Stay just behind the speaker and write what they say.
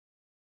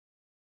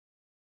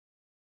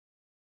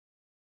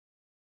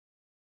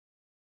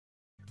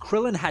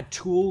Krillin had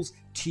tools,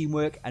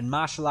 teamwork, and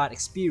martial art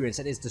experience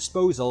at his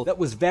disposal that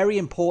was very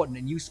important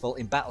and useful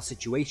in battle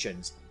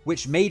situations,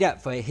 which made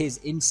up for his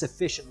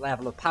insufficient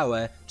level of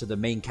power to the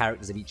main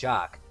characters of each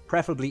arc,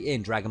 preferably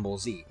in Dragon Ball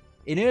Z.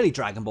 In early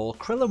Dragon Ball,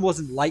 Krillin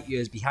wasn't light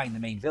years behind the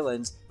main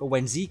villains, but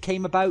when Z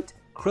came about,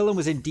 Krillin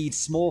was indeed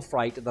small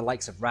fry to the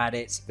likes of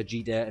Raditz,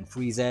 Vegeta, and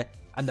Frieza,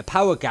 and the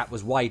power gap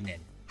was widening.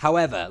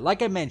 However,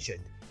 like I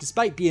mentioned,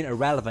 despite being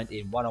irrelevant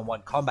in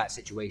one-on-one combat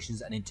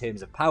situations and in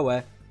terms of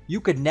power, you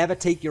could never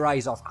take your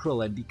eyes off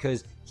Krillin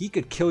because he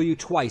could kill you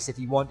twice if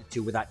he wanted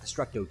to with that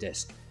Destructo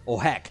Disc,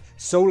 or heck,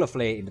 Solar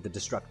Flare into the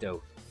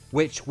Destructo,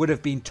 which would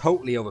have been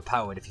totally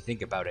overpowered if you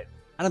think about it.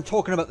 And I'm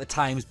talking about the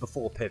times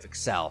before Perfect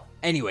Cell.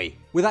 Anyway,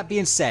 with that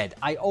being said,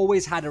 I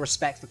always had a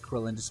respect for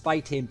Krillin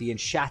despite him being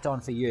shat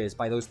on for years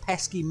by those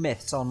pesky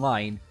myths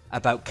online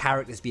about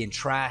characters being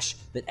trash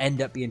that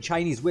end up being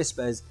Chinese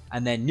whispers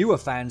and then newer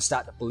fans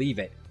start to believe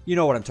it. You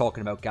know what I'm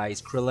talking about, guys.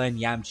 Krillin,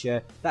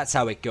 Yamcha, that's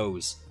how it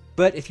goes.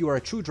 But if you are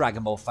a true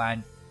Dragon Ball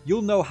fan,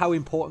 you'll know how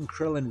important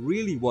Krillin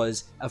really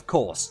was. Of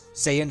course,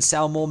 Saiyans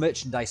sell more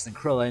merchandise than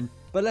Krillin,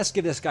 but let's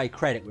give this guy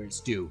credit where it's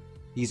due.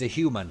 He's a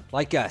human,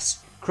 like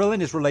us.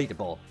 Krillin is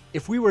relatable.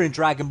 If we were in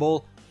Dragon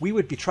Ball, we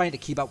would be trying to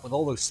keep up with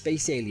all those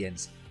space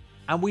aliens.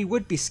 And we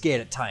would be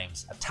scared at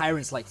times of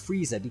tyrants like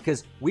Frieza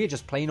because we're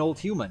just plain old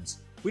humans.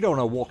 We don't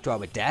want to walk to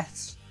our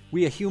deaths.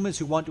 We are humans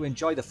who want to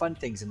enjoy the fun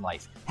things in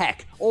life.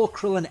 Heck, all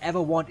Krillin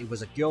ever wanted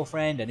was a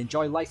girlfriend and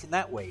enjoy life in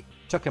that way.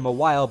 Took him a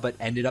while but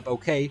ended up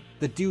okay.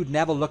 The dude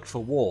never looked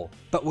for war,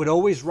 but would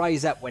always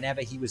rise up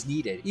whenever he was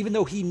needed. Even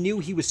though he knew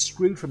he was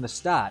screwed from the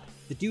start,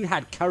 the dude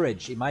had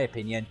courage, in my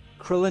opinion.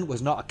 Krillin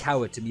was not a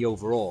coward to me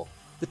overall.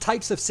 The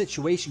types of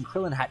situation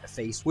Krillin had to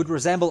face would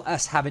resemble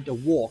us having to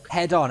walk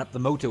head on up the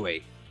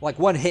motorway. Like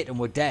one hit and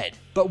we're dead.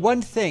 But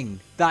one thing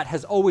that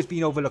has always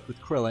been overlooked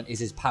with Krillin is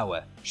his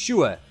power.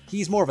 Sure,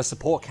 he's more of a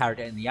support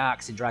character in the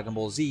arcs in Dragon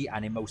Ball Z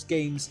and in most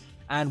games,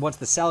 and once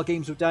the Cell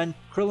games were done,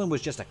 Krillin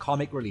was just a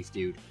comic relief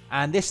dude.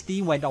 And this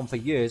theme went on for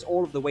years,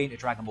 all of the way into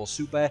Dragon Ball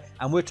Super,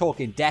 and we're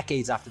talking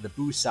decades after the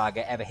Buu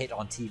saga ever hit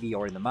on TV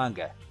or in the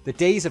manga. The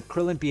days of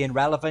Krillin being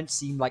relevant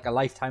seem like a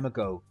lifetime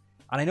ago.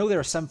 And I know there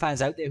are some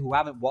fans out there who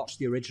haven't watched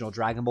the original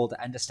Dragon Ball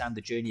to understand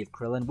the journey of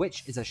Krillin,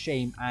 which is a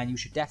shame, and you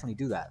should definitely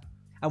do that.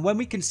 And when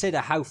we consider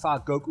how far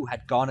Goku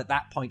had gone at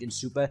that point in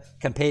Super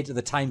compared to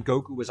the time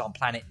Goku was on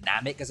planet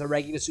Namek as a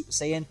regular Super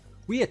Saiyan,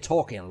 we are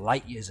talking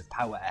light years of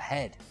power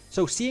ahead.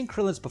 So seeing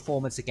Krillin's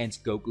performance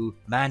against Goku,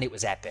 man, it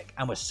was epic,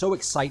 and we're so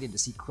excited to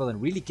see Krillin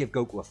really give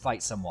Goku a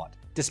fight somewhat.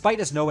 Despite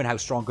us knowing how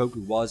strong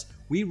Goku was,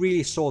 we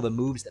really saw the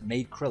moves that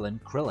made Krillin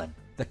Krillin,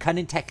 the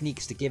cunning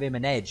techniques to give him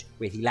an edge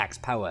where he lacks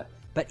power.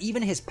 But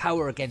even his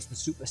power against the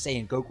Super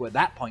Saiyan Goku at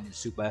that point in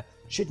Super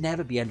should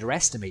never be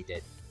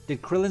underestimated.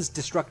 Did Krillin's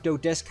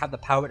Destructo Disc have the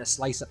power to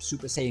slice up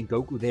Super Saiyan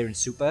Goku there in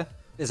Super?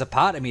 There's a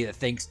part of me that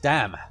thinks,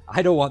 damn,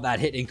 I don't want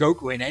that hitting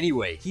Goku in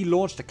anyway. He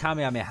launched a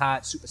Kamehameha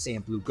at Super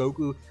Saiyan Blue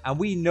Goku, and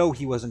we know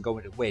he wasn't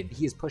going to win.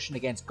 He is pushing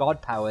against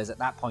God powers at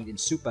that point in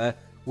Super,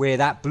 where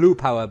that blue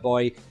power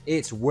boy,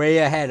 it's way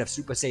ahead of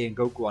Super Saiyan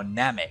Goku on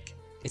Namek.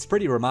 It's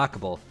pretty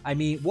remarkable. I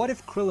mean, what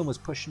if Krillin was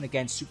pushing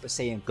against Super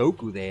Saiyan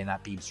Goku there in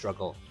that beam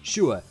struggle?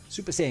 Sure,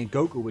 Super Saiyan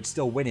Goku would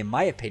still win in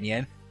my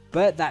opinion,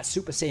 but that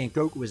Super Saiyan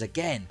Goku is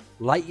again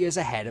light years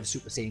ahead of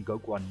Super Saiyan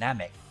Goku on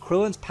Namek.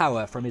 Krillin's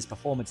power from his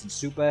performance in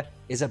Super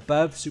is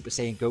above Super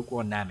Saiyan Goku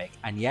on Namek,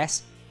 and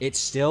yes, it's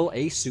still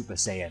a Super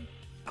Saiyan.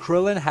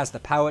 Krillin has the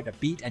power to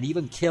beat and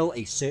even kill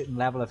a certain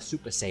level of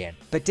Super Saiyan,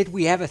 but did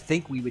we ever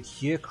think we would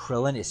hear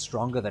Krillin is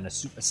stronger than a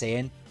Super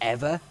Saiyan?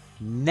 Ever?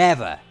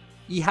 Never!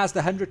 He has the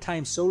 100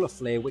 times solar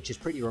flare, which is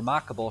pretty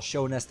remarkable,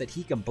 showing us that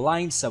he can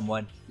blind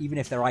someone even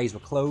if their eyes were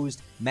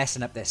closed,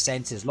 messing up their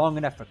senses long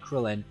enough for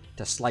Krillin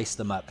to slice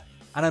them up.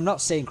 And I'm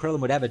not saying Krillin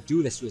would ever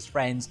do this to his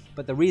friends,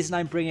 but the reason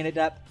I'm bringing it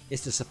up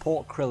is to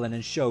support Krillin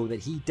and show that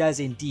he does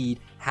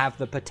indeed have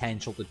the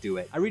potential to do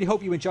it. I really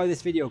hope you enjoy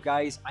this video,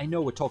 guys. I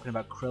know we're talking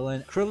about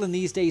Krillin. Krillin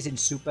these days in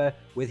Super,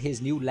 with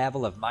his new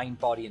level of mind,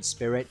 body, and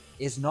spirit,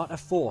 is not a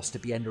force to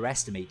be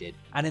underestimated.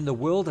 And in the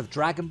world of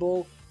Dragon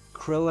Ball,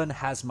 Krillin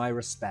has my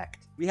respect.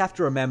 We have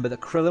to remember that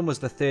Krillin was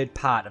the third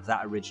part of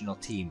that original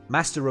team.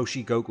 Master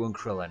Roshi, Goku, and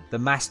Krillin. The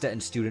master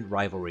and student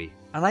rivalry.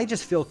 And I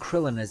just feel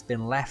Krillin has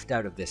been left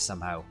out of this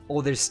somehow.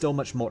 Or there's still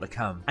much more to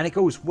come. And it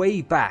goes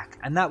way back,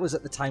 and that was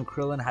at the time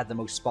Krillin had the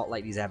most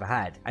spotlight he's ever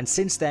had. And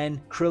since then,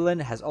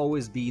 Krillin has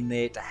always been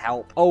there to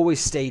help,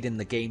 always stayed in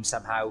the game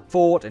somehow,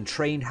 fought and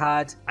trained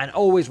hard, and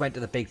always went to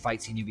the big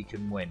fights he knew he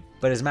couldn't win.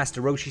 But as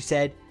Master Roshi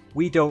said,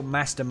 we don't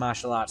master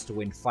martial arts to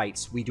win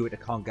fights, we do it to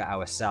conquer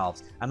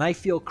ourselves. And I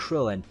feel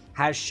Krillin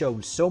has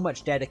shown so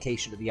much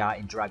dedication to the art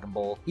in Dragon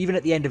Ball. Even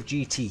at the end of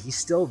GT, he's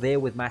still there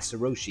with Master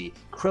Roshi.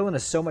 Krillin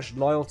has so much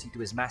loyalty to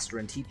his master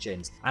and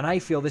teachings, and I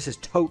feel this is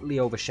totally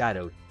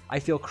overshadowed. I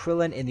feel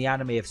Krillin in the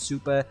anime of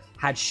Super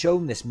had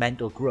shown this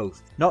mental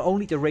growth, not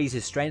only to raise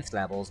his strength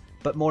levels,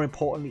 but more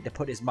importantly to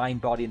put his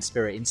mind, body and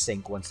spirit in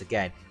sync once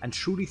again, and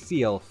truly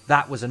feel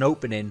that was an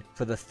opening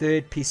for the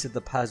third piece of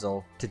the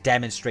puzzle to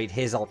demonstrate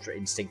his Ultra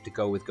Instinct to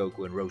go with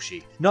Goku and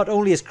Roshi. Not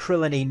only is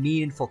Krillin a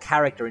meaningful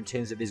character in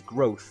terms of his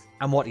growth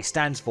and what he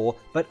stands for,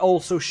 but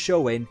also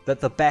showing that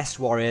the best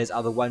warriors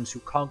are the ones who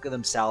conquer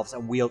themselves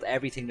and wield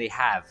everything they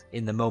have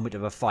in the moment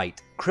of a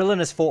fight. Krillin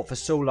has fought for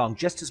so long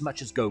just as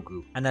much as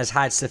Goku, and has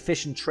had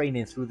sufficient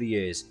training through the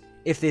years.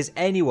 If there's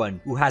anyone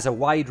who has a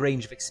wide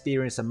range of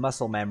experience and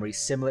muscle memory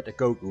similar to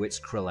Goku, it's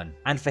Krillin.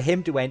 And for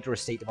him to enter a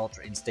state of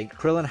Ultra Instinct,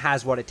 Krillin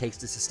has what it takes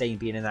to sustain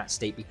being in that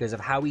state because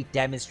of how he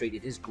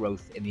demonstrated his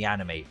growth in the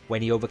anime,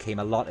 when he overcame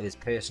a lot of his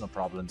personal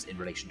problems in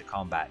relation to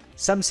combat.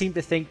 Some seem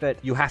to think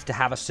that you have to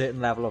have a certain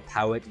level of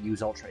power to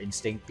use Ultra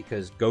Instinct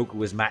because Goku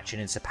was matching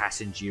and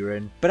surpassing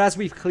Jiren, but as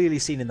we've clearly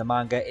seen in the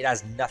manga, it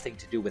has nothing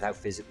to do with how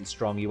physically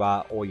strong you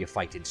are or your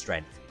fighting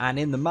strength. And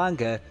in the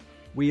manga,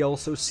 we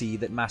also see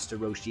that Master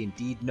Roshi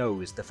indeed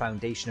knows the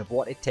foundation of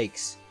what it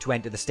takes to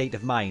enter the state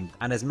of mind,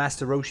 and as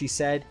Master Roshi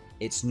said,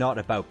 it's not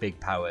about big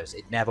powers,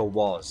 it never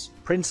was.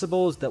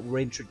 Principles that were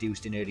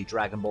introduced in early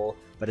Dragon Ball,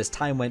 but as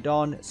time went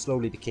on,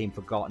 slowly became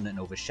forgotten and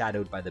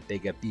overshadowed by the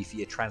bigger,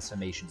 beefier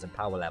transformations and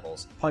power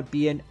levels. Point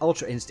being,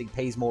 Ultra Instinct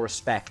pays more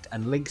respect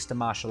and links to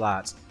martial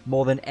arts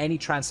more than any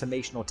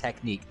transformational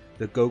technique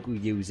that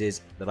Goku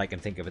uses that I can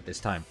think of at this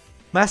time.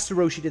 Master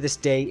Roshi to this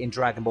day in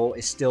Dragon Ball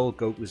is still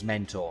Goku's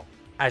mentor.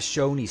 As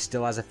shown, he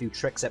still has a few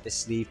tricks up his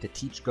sleeve to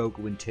teach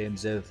Goku in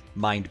terms of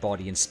mind,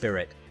 body and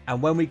spirit.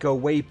 And when we go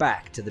way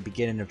back to the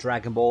beginning of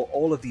Dragon Ball,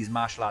 all of these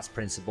martial arts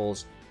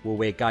principles were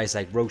where guys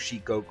like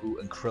Roshi, Goku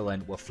and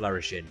Krillin were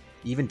flourishing.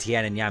 Even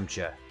Tien and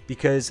Yamcha.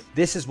 Because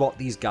this is what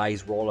these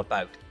guys were all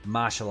about,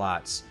 martial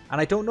arts. And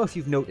I don't know if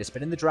you've noticed,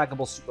 but in the Dragon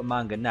Ball Super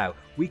manga now,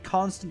 we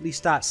constantly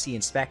start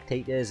seeing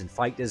spectators and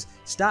fighters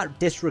start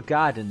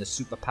disregarding the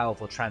super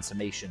powerful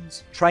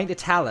transformations, trying to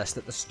tell us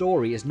that the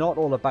story is not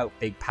all about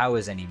big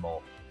powers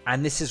anymore.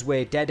 And this is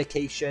where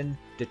dedication,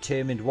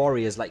 determined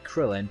warriors like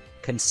Krillin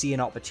can see an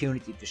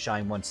opportunity to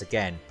shine once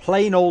again.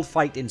 Plain old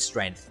fighting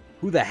strength.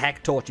 Who the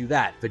heck taught you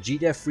that?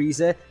 Vegeta,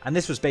 Frieza? And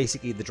this was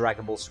basically the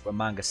Dragon Ball Super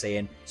manga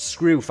saying,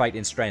 screw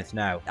fighting strength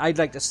now. I'd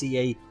like to see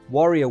a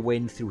warrior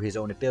win through his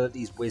own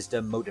abilities,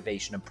 wisdom,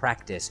 motivation and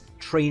practice.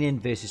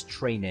 Training versus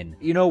training.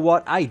 You know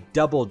what? I'd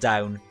double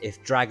down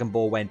if Dragon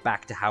Ball went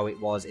back to how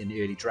it was in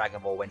early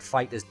Dragon Ball when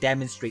fighters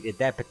demonstrated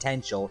their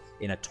potential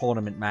in a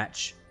tournament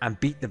match and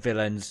beat the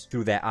villains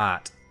through their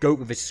art.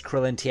 Goku vs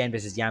Krillin, Tien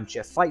vs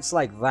Yamcha, fights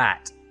like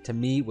that to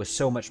me was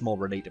so much more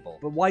relatable.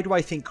 But why do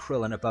I think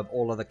Krillin above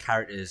all other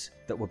characters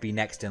that would be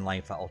next in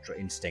line for Ultra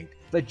Instinct?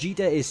 Vegeta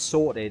is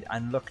sorted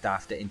and looked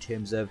after in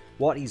terms of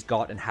what he's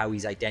got and how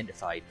he's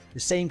identified. The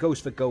same goes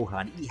for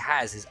Gohan. He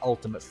has his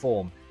ultimate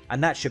form,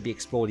 and that should be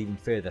explored even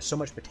further. So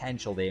much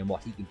potential there in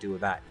what he can do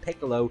with that.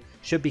 Piccolo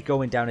should be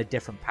going down a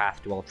different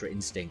path to Ultra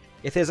Instinct.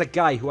 If there's a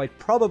guy who I'd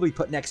probably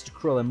put next to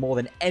Krillin more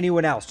than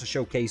anyone else to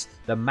showcase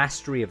the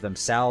mastery of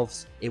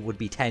themselves, it would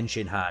be Ten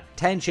Shinhan.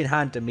 Ten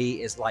Shinhan to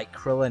me is like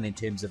Krillin in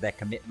terms of their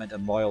commitment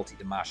and loyalty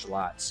to martial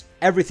arts.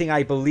 Everything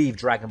I believe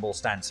Dragon Ball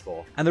stands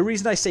for. And the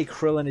reason I say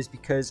Krillin is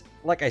because,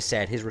 like I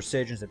said, his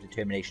resurgence of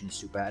determination is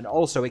super, and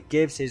also it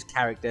gives his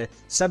character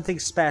something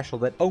special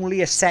that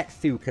only a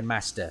Setsu can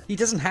master. He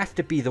doesn't have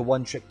to be the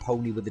one-trick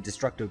pony with the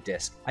Destructo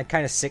Disc. I'm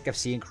kind of sick of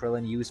seeing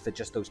Krillin used for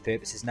just those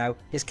purposes now.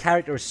 His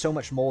character is so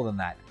much more than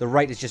that. The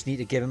writers just need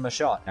to give him a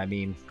shot. I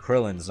mean,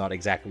 Krillin's not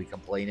exactly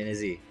complaining, is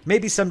he?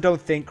 Maybe some don't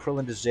think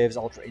Krillin deserves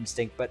Ultra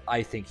Instinct, but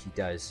I think he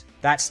does.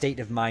 That state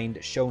of mind,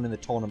 shown in the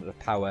Tournament of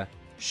Power,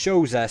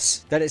 shows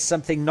us that it's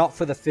something not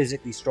for the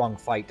physically strong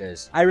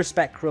fighters. I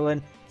respect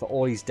Krillin for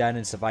all he's done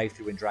and survived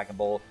through in Dragon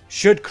Ball.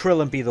 Should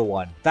Krillin be the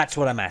one? That's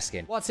what I'm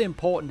asking. What's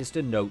important is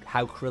to note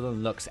how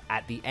Krillin looks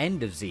at the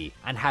end of Z,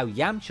 and how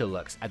Yamcha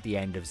looks at the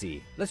end of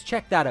Z. Let's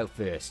check that out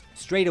first.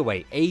 Straight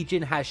away,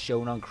 aging has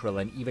shown on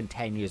Krillin even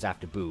 10 years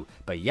after Buu,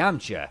 but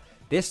Yamcha,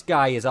 this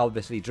guy is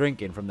obviously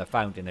drinking from the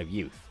fountain of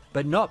youth.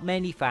 But not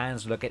many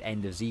fans look at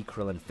End of Z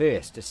Krillin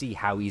first to see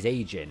how he's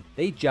aging.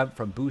 They jump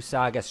from Buu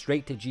Saga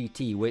straight to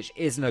GT, which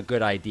isn't a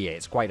good idea,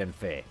 it's quite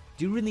unfair.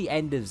 During the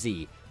End of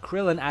Z,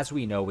 Krillin, as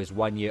we know, is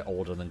 1 year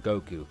older than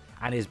Goku,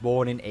 and is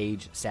born in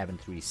age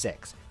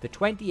 736. The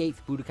 28th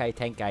Budokai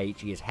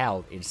Tenkaichi is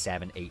held in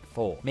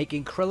 784,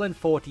 making Krillin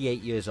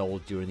 48 years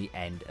old during the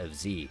End of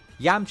Z.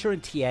 Yamcha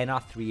and Tien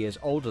are 3 years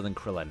older than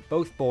Krillin,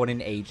 both born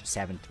in age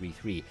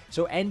 733,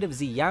 so End of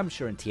Z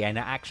Yamcha and Tien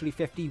are actually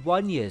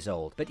 51 years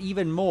old. But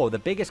even more, the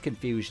biggest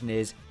confusion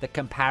is the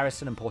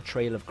comparison and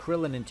portrayal of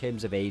Krillin in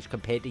terms of age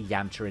compared to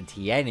Yamcha and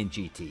Tien in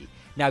GT.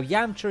 Now,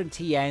 Yamcha and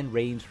Tien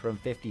range from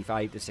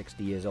 55 to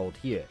 60 years old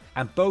here,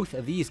 and both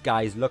of these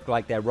guys look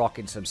like they're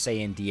rocking some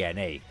Saiyan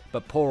DNA.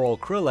 But poor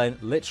old Krillin,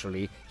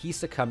 literally, he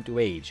succumbed to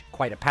age,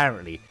 quite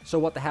apparently. So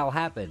what the hell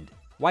happened?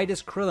 Why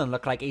does Krillin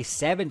look like a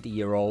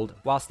 70-year-old,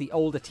 whilst the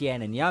older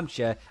Tien and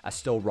Yamcha are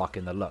still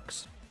rocking the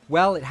looks?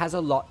 Well, it has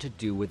a lot to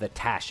do with the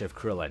tash of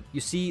Krillin. You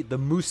see, the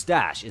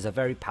moustache is a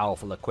very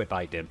powerful equip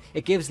item.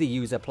 It gives the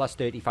user plus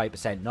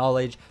 35%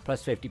 knowledge,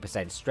 plus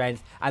 50%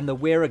 strength, and the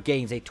wearer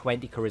gains a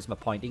 20 charisma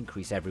point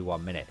increase every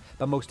 1 minute.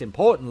 But most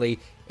importantly,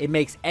 it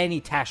makes any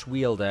tash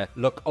wielder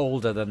look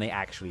older than they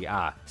actually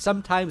are.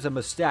 Sometimes a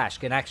moustache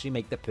can actually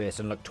make the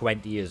person look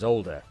 20 years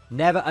older.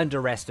 Never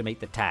underestimate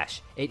the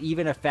tash. It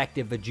even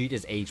affected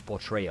Vegeta's age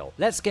portrayal.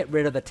 Let's get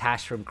rid of the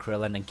tash from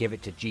Krillin and give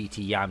it to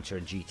GT Yamcha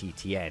and GT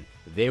Tien.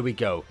 There we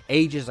go.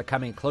 Ages are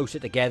coming closer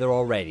together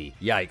already.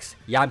 Yikes.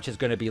 Yamcha's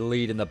gonna be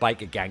leading the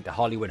biker gang to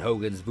Hollywood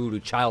Hogan's Voodoo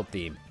Child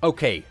theme.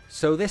 Okay,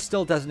 so this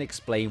still doesn't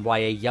explain why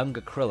a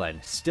younger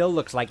Krillin still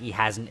looks like he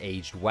hasn't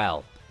aged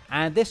well.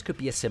 And this could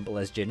be as simple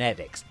as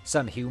genetics.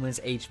 Some humans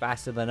age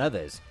faster than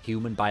others.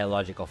 Human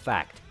biological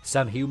fact.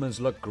 Some humans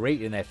look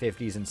great in their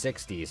 50s and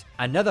 60s.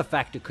 Another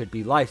factor could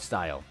be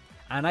lifestyle.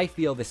 And I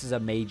feel this is a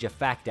major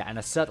factor and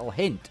a subtle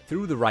hint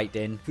through the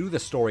writing, through the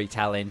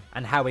storytelling,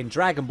 and how in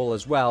Dragon Ball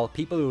as well,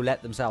 people who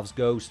let themselves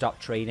go, stop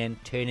training,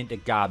 turn into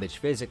garbage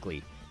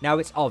physically. Now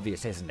it's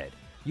obvious, isn't it?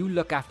 You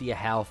look after your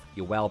health,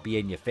 your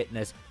well-being, your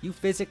fitness, you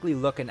physically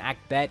look and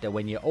act better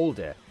when you're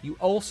older. You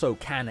also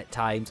can at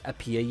times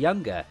appear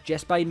younger,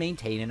 just by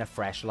maintaining a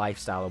fresh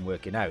lifestyle and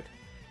working out.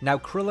 Now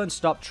Krillin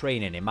stopped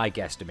training in my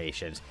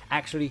guesstimations.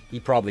 Actually, he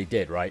probably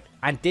did, right?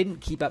 And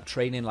didn't keep up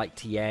training like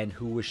Tien,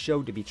 who was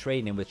shown to be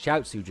training with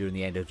Chaozu during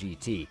the end of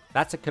GT.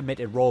 That's a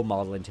committed role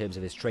model in terms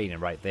of his training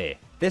right there.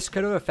 This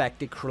could have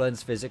affected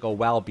Krillin's physical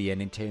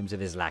well-being in terms of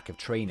his lack of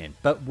training.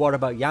 But what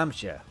about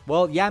Yamcha?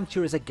 Well,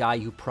 Yamcha is a guy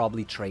who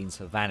probably trains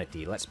for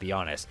vanity, let's be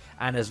honest.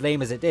 And as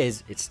lame as it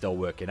is, it's still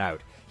working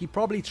out. He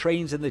probably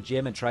trains in the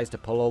gym and tries to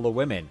pull all the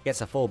women,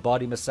 gets a full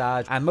body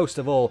massage, and most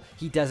of all,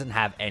 he doesn't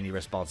have any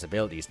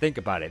responsibilities. Think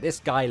about it, this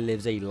guy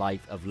lives a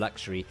life of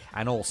luxury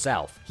and all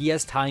self. He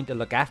has time to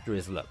look after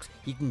his looks,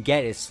 he can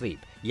get his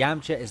sleep.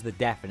 Yamcha is the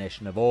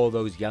definition of all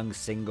those young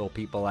single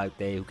people out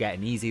there who get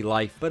an easy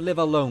life but live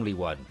a lonely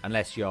one,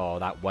 unless you're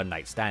that one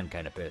night stand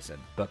kind of person.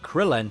 But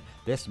Krillin,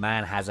 this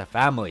man has a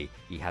family.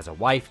 He has a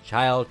wife,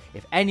 child.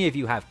 If any of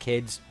you have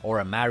kids or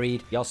are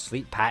married, your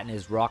sleep pattern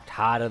is rocked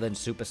harder than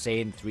Super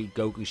Saiyan 3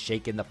 Goku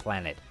shaking the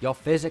planet. Your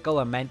physical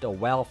and mental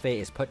welfare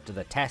is put to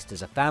the test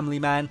as a family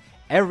man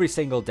every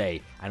single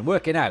day, and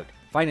working out,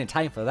 finding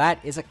time for that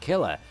is a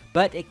killer,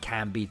 but it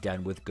can be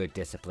done with good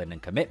discipline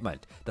and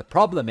commitment. The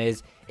problem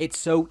is, it's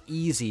so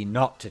easy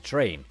not to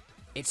train.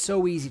 It's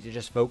so easy to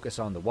just focus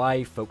on the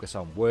wife, focus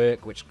on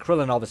work, which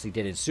Krillin obviously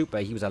did in Super.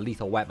 He was a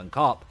lethal weapon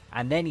cop,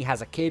 and then he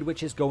has a kid,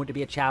 which is going to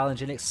be a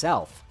challenge in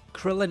itself.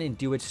 Krillin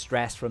endured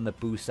stress from the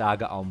Buu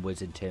saga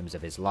onwards in terms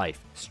of his life.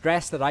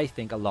 Stress that I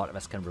think a lot of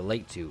us can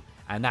relate to.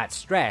 And that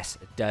stress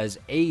does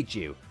age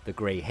you. The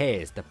grey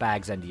hairs, the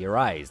bags under your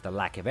eyes, the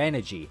lack of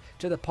energy,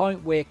 to the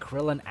point where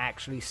Krillin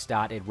actually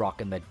started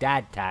rocking the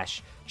dad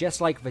tash,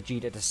 just like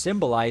Vegeta, to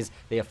symbolize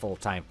their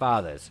full-time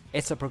fathers.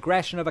 It's a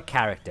progression of a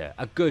character,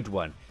 a good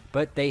one,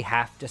 but they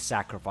have to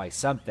sacrifice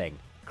something.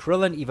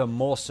 Krillin even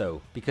more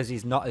so, because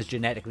he's not as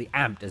genetically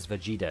amped as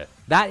Vegeta.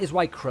 That is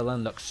why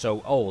Krillin looks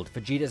so old.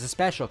 Vegeta's a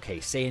special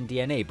case, Saiyan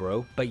DNA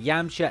bro, but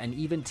Yamcha and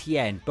even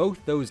Tien,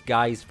 both those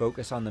guys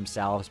focus on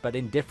themselves but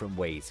in different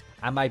ways.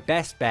 And my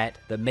best bet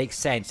that makes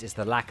sense is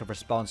the lack of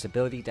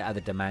responsibility to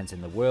other demands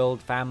in the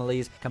world,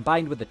 families,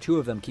 combined with the two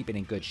of them keeping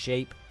in good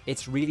shape.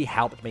 It's really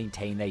helped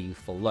maintain their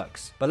youthful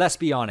looks. But let's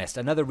be honest,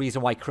 another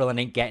reason why Krillin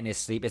ain't getting his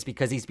sleep is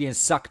because he's being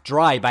sucked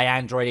dry by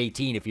Android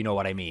 18, if you know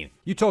what I mean.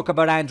 You talk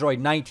about Android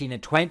 19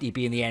 and 20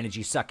 being the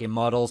energy-sucking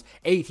models,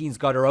 18's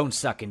got her own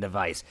sucking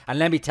device. And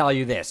let me tell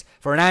you this,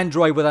 for an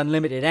android with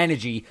unlimited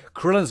energy,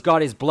 Krillin's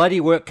got his bloody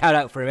work cut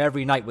out for him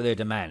every night with her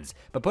demands.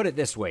 But put it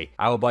this way,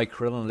 our boy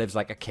Krillin lives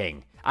like a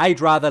king.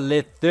 I'd rather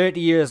live 30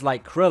 years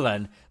like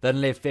Krillin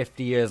than live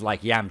 50 years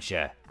like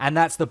Yamcha. And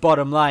that's the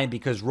bottom line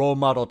because role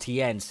model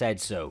Tien said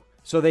so.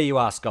 So there you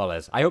are,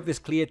 scholars. I hope this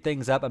cleared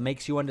things up and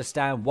makes you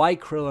understand why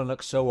Krillin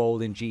looks so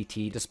old in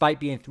GT despite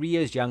being 3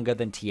 years younger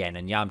than Tien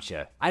and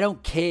Yamcha. I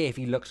don't care if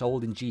he looks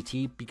old in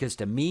GT because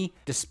to me,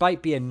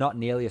 despite being not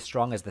nearly as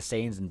strong as the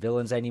Saiyans and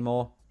villains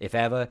anymore, if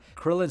ever,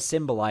 Krillin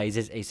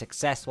symbolizes a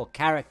successful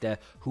character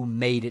who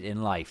made it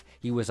in life.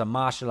 He was a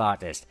martial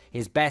artist.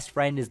 His best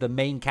friend is the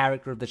main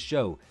character of the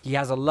show. He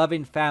has a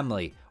loving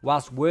family,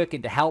 whilst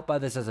working to help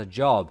others as a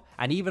job,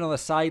 and even on the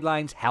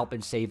sidelines,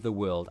 helping save the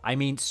world. I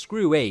mean,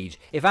 screw age.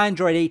 If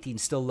Android 18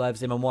 still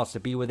loves him and wants to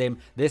be with him,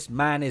 this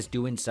man is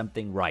doing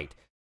something right.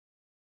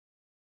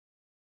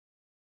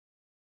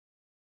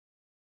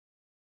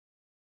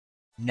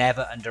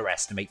 Never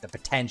underestimate the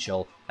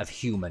potential of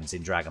humans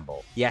in Dragon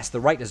Ball. Yes, the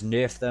writers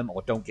nerf them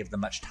or don't give them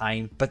much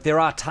time, but there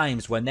are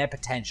times when their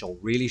potential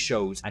really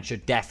shows and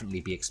should definitely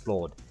be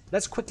explored.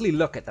 Let's quickly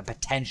look at the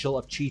potential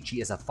of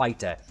Chi-Chi as a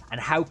fighter, and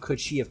how could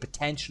she have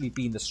potentially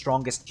been the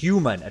strongest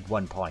human at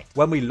one point.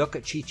 When we look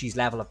at Chi-Chi's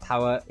level of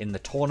power in the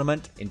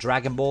tournament, in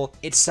Dragon Ball,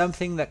 it's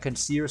something that can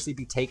seriously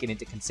be taken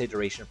into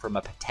consideration from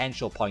a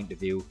potential point of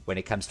view when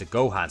it comes to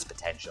Gohan's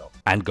potential.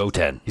 And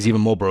Goten, he's even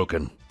more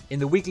broken. In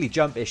the Weekly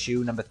Jump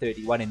issue number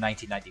 31 in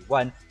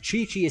 1991,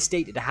 Chi-Chi is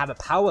stated to have a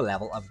power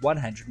level of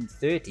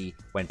 130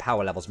 when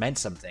power levels meant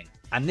something.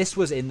 And this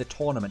was in the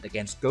tournament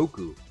against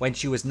Goku, when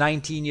she was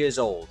 19 years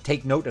old.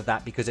 Take note of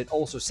that because it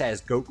also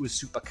says Goku's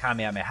Super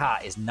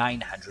Kamehameha is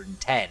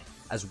 910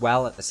 as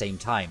well at the same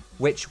time,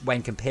 which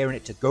when comparing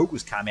it to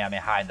Goku's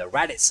Kamehameha in the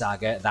Raditz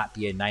saga, that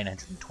being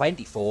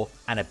 924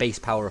 and a base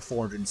power of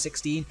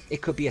 416,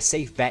 it could be a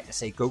safe bet to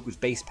say Goku's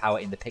base power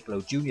in the Piccolo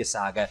Jr.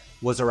 saga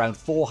was around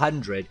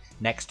 400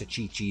 next to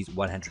Chi-Chi's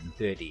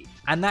 130.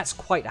 And that's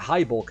quite a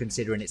high ball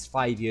considering it's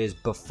 5 years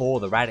before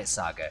the Raditz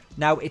saga.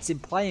 Now it's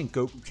implying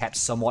Goku kept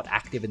somewhat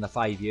active in the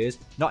 5 years,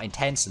 not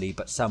intensely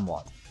but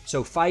somewhat.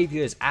 So 5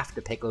 years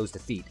after Piccolo's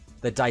defeat,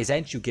 the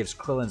Daizenshu gives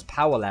Krillin's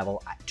power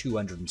level at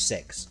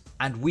 206.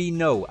 And we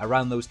know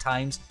around those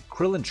times,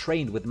 Krillin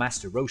trained with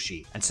Master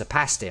Roshi and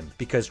surpassed him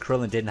because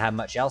Krillin didn't have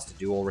much else to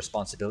do or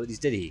responsibilities,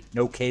 did he?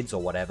 No kids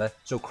or whatever.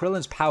 So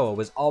Krillin's power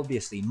was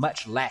obviously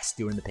much less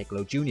during the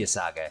Piccolo Jr.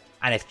 saga.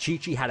 And if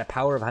Chi-Chi had a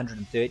power of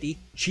 130,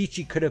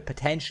 Chi-Chi could have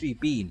potentially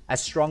been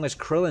as strong as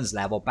Krillin's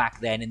level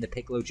back then in the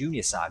Piccolo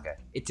Jr. saga.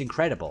 It's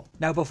incredible.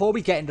 Now before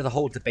we get into the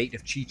whole debate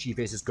of Chi-Chi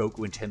versus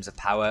Goku in terms of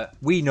power,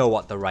 we know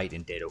what the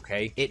writing did,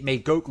 okay? It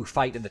made Goku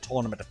fight in the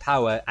Tournament of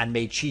Power and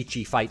made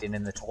Chi-Chi fighting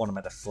in the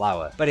Tournament of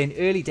Flower. But in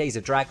early days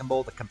of Dragon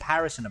Ball, the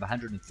comparison of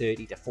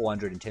 130 to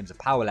 400 in terms of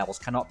power levels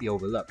cannot be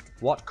overlooked.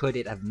 What could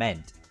it have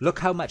meant? Look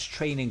how much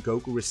training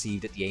Goku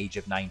received at the age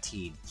of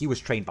 19. He was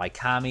trained by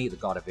Kami, the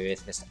God of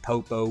Earth, Mr.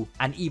 Popo,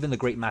 and even the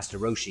great Master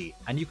Roshi,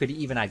 and you could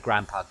even add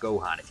Grandpa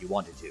Gohan if you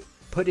wanted to.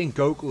 Putting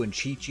Goku and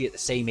Chi-Chi at the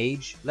same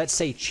age, let's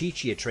say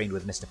Chi-Chi had trained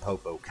with Mr.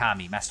 Popo,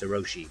 Kami, Master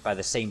Roshi by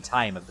the same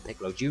time of the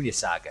Piccolo Jr.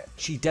 saga.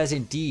 She does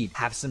indeed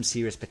have some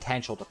serious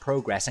potential to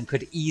progress and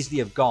could easily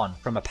have gone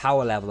from a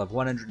power level of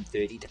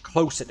 130 to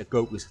closer to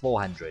Goku's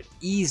 400.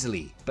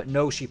 Easily. But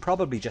no, she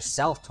probably just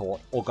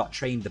self-taught or got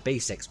trained the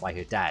basics by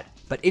her dad.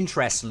 But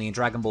interestingly, in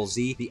Dragon Ball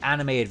Z, the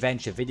anime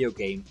adventure video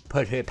game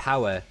put her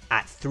power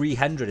at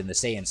 300 in the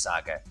Saiyan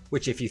saga,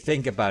 which if you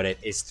think about it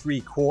is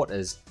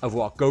 3/4 of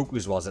what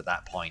Goku's was at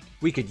that point.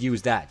 We could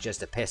use that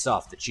just to piss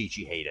off the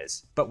Chi-Chi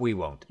haters, but we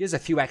won't. Here's a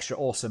few extra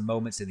awesome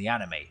moments in the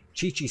anime.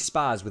 Chi-Chi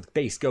spars with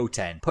base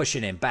Goten,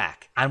 pushing him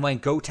back, and when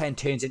Goten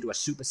turns into a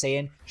Super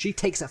Saiyan, she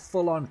takes a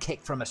full-on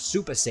kick from a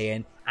Super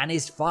Saiyan and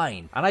is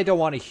fine. And I don't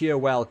want to hear,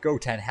 well,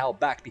 Goten held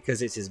back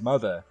because it's his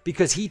mother,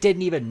 because he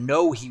didn't even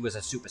know he was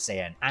a Super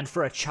Saiyan, and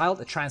for a child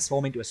to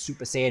transform into a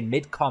Super Saiyan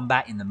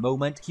mid-combat in the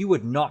moment, he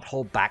would not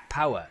hold back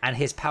power, and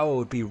his power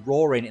would be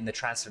roaring in the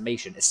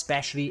transformation,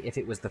 especially if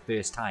it was the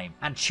first time,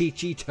 and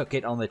Chi-Chi took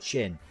it on the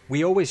chin.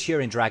 We always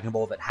hear in Dragon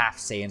Ball that half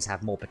Saiyans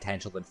have more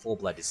potential than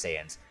full-blooded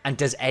Saiyans, and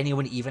does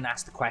anyone even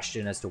ask the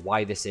question as to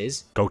why this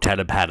is? Goten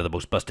and Pan are the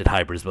most busted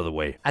hybrids, by the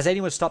way. Has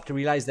anyone stopped to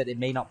realize that it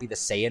may not be the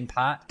Saiyan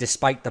part,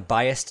 despite the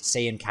biased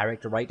Saiyan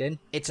character writing?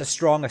 It's a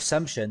strong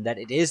assumption that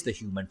it is the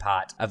human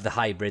part of the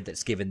hybrid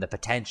that's given the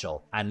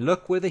potential, and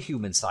look where the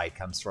human side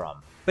comes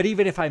from. But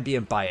even if I'm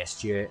being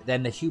biased here,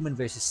 then the human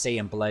versus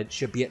Saiyan blood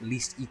should be at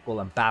least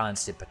equal and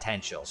balanced in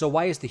potential. So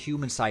why is the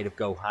human side of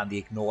Gohan the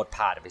ignored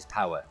part of his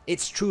power?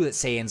 It's true that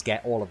Saiyans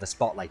get all of the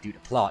spotlight due to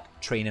plot,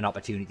 training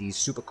opportunities,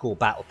 super cool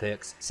battle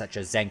perks such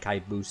as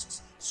Zenkai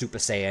boosts, Super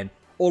Saiyan,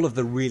 all of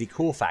the really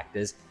cool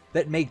factors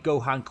that made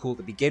Gohan cool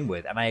to begin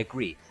with, and I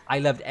agree. I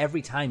loved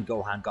every time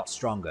Gohan got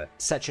stronger,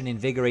 such an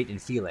invigorating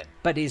feeling,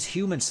 but his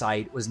human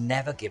side was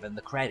never given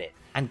the credit.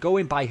 And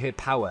going by her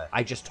power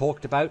I just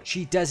talked about,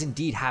 she does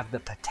indeed have the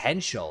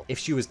potential if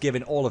she was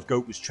given all of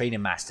Goku's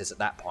training masters at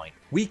that point.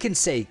 We can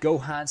say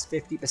Gohan's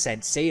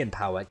 50% Saiyan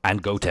power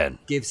And Goten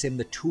gives him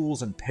the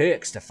tools and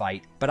perks to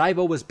fight, but I've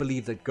always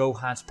believed that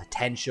Gohan's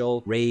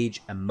potential,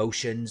 rage,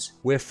 emotions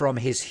were from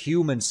his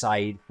human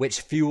side,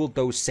 which fueled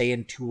those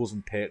Saiyan tools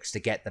and perks to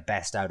get the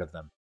best out of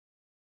them.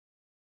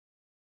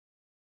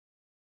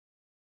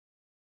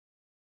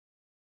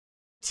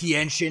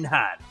 Tien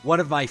Shinhan, one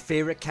of my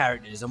favourite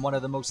characters and one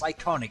of the most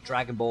iconic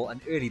Dragon Ball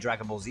and early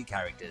Dragon Ball Z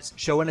characters,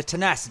 showing a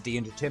tenacity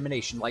and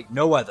determination like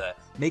no other,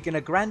 making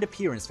a grand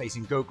appearance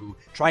facing Goku,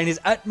 trying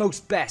his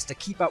utmost best to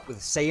keep up with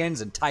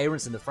Saiyans and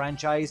tyrants in the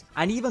franchise,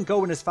 and even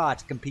going as far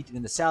to competing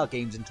in the Cell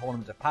Games and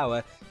Tournament of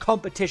Power,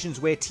 competitions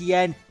where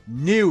Tien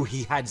knew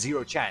he had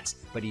zero chance,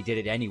 but he did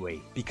it anyway,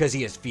 because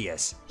he is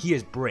fierce, he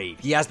is brave,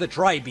 he has the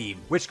Tri-Beam,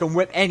 which can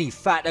whip any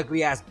fat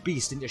ugly ass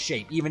beast into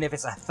shape, even if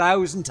it's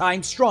 1,000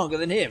 times stronger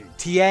than him.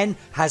 Tien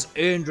has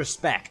earned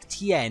respect.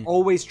 Tien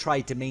always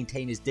tried to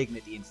maintain his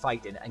dignity in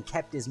fighting and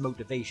kept his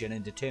motivation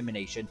and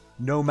determination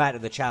no matter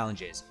the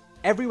challenges.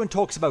 Everyone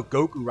talks about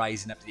Goku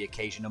rising up to the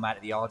occasion no matter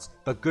the odds,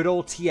 but good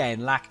old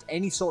Tien lacked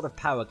any sort of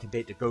power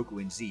compared to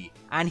Goku in Z,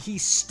 and he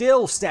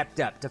still stepped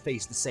up to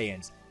face the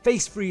Saiyans.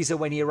 Faced Frieza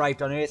when he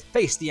arrived on Earth,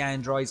 faced the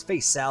androids,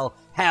 faced Cell,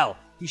 hell,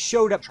 he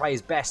showed up to try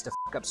his best to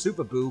f**k up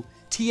Super Buu.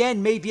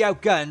 Tien may be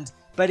outgunned,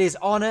 but his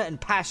honor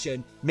and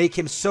passion make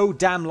him so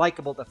damn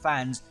likable to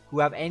fans who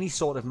have any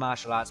sort of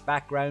martial arts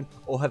background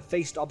or have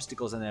faced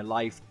obstacles in their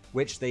life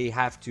which they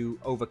have to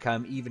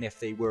overcome even if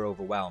they were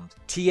overwhelmed.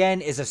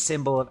 Tien is a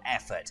symbol of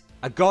effort,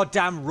 a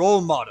goddamn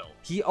role model.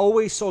 He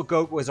always saw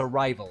Goku as a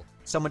rival,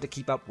 someone to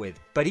keep up with.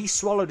 But he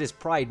swallowed his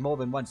pride more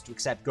than once to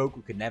accept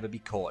Goku could never be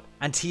caught.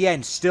 And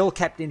Tien still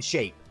kept in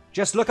shape.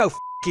 Just look how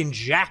f***ing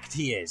jacked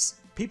he is.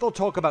 People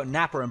talk about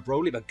Nappa and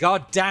Broly, but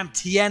goddamn,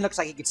 Tien looks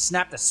like he could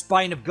snap the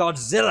spine of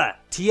Godzilla.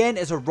 Tien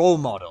is a role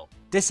model.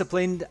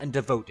 Disciplined and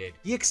devoted.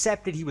 He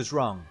accepted he was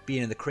wrong.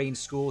 Being in the Crane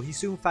School, he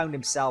soon found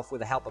himself with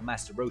the help of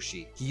Master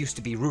Roshi. He used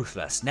to be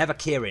ruthless, never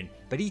caring,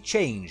 but he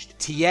changed.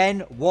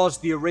 Tien was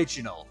the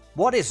original.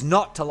 What is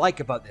not to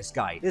like about this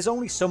guy? There's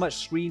only so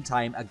much screen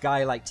time a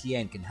guy like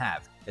Tien can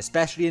have,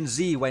 especially in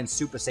Z when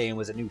Super Saiyan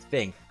was a new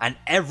thing, and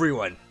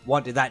everyone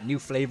wanted that new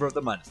flavor of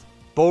the month.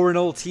 Boring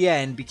old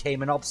Tien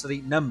became an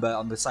obsolete number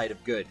on the side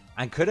of good.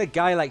 And could a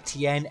guy like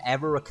Tien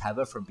ever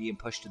recover from being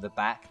pushed to the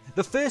back?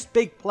 The first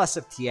big plus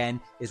of Tien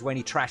is when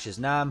he trashes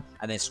Nam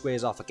and then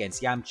squares off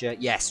against Yamcha.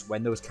 Yes,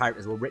 when those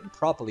characters were written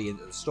properly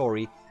into the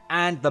story.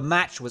 And the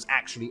match was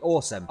actually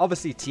awesome.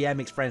 Obviously, Tien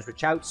makes friends with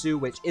Chaozu,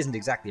 which isn't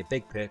exactly a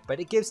big perk,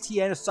 but it gives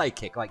Tien a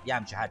sidekick like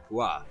Yamcha had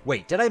Puar.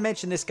 Wait, did I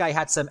mention this guy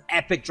had some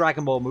epic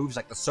Dragon Ball moves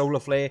like the Solar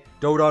Flare,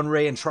 Dodon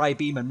Ray and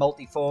Tri-Beam and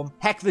Multiform?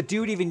 Heck, the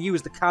dude even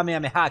used the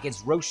Kamehameha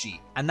against Roshi,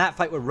 and that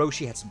fight with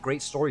Roshi had some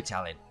great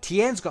storytelling.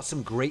 Tien's got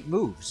some great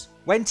moves.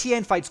 When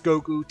Tien fights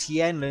Goku,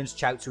 Tien learns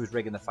Chaozu is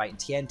rigging the fight and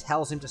Tien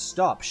tells him to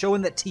stop,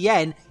 showing that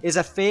Tien is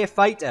a fair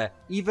fighter,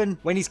 even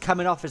when he's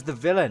coming off as the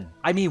villain.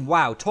 I mean,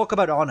 wow, talk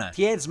about honor.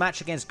 Tien's match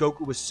against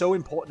Goku was so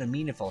important and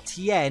meaningful.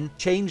 Tien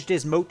changed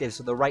his motives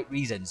for the right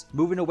reasons,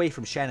 moving away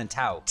from Shen and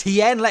Tao.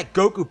 Tien let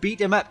Goku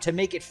beat him up to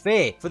make it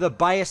fair for the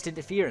biased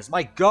interference.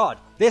 My god,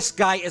 this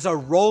guy is a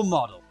role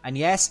model. And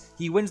yes,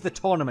 he wins the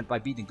tournament by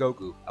beating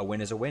Goku. A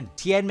win is a win.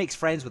 Tien makes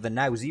friends with the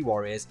now Z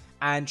Warriors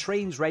and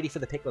trains ready for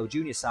the Piccolo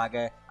Jr.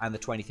 saga and the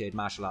 23rd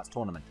Martial Arts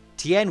Tournament.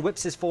 Tien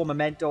whips his former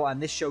mentor,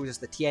 and this shows us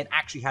that Tien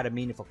actually had a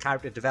meaningful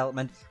character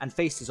development and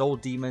faced his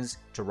old demons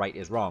to right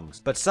his wrongs.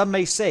 But some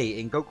may say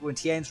in Goku and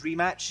Tien's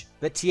rematch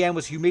that Tien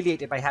was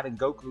humiliated by having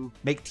Goku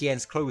make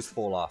Tien's clothes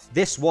fall off.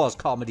 This was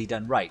comedy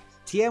done right.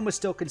 Tien was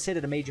still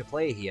considered a major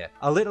player here.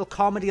 A little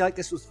comedy like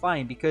this was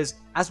fine because,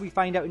 as we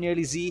find out in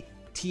early Z,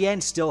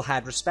 Tien still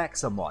had respect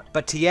somewhat.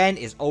 But Tien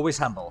is always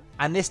humble,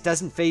 and this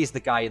doesn't faze the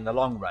guy in the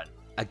long run.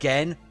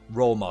 Again,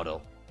 role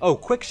model. Oh,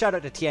 quick shout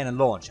out to Tien and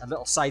Launch, a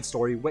little side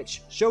story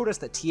which showed us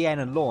that Tien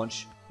and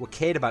Launch were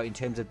cared about in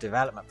terms of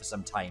development for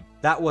some time.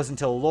 That was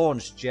until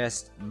Launch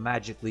just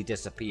magically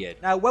disappeared.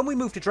 Now, when we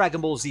move to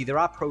Dragon Ball Z, there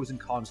are pros and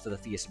cons for the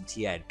fearsome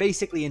Tien.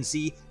 Basically in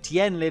Z,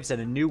 Tien lives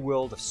in a new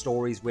world of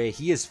stories where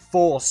he is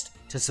forced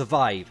to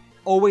survive,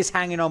 always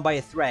hanging on by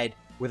a thread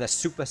with a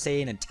Super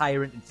Saiyan and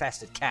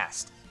tyrant-infested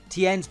cast.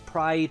 Tien's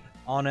pride,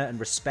 honor, and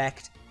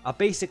respect are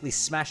basically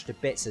smashed to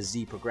bits as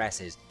Z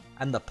progresses,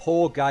 and the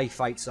poor guy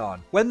fights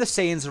on. When the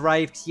Saiyans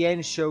arrive,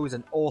 Tien shows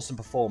an awesome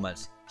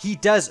performance. He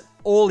does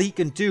all he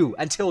can do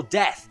until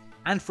death,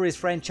 and for his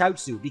friend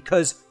Chaozu,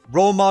 because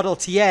role model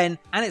Tien,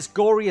 and it's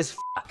gory as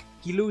fuck.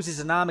 He loses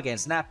an arm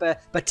against Nappa,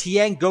 but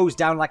Tien goes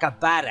down like a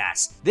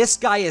badass. This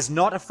guy is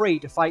not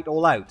afraid to fight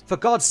all out. For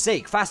God's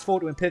sake, fast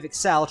forward to Imperfect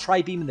Cell,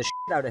 try beaming the shit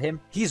out of him.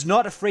 He's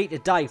not afraid to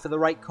die for the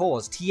right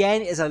cause.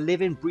 Tien is a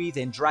living,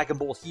 breathing Dragon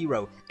Ball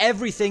hero.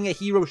 Everything a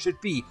hero should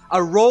be.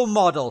 A role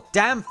model.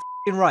 Damn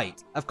f***ing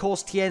right. Of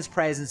course, Tien's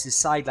presence is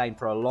sidelined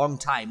for a long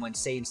time when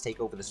Saiyans take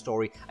over the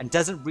story and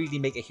doesn't really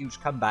make a huge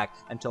comeback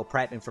until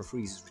prepping for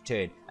Frieza's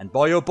return. And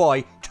boy oh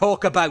boy,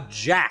 talk about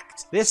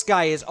jacked. This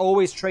guy is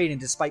always training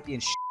despite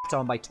being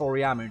on by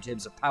Toriyama in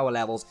terms of power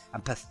levels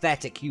and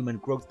pathetic human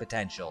growth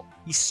potential.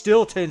 He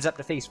still turns up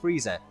to face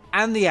Frieza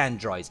and the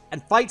androids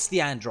and fights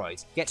the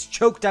androids, gets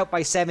choked out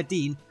by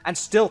 17 and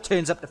still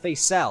turns up to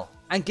face Cell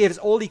and gives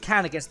all he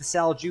can against the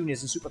Cell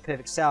Juniors and Super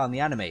Perfect Cell in the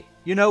anime.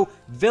 You know,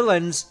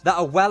 villains that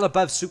are well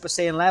above Super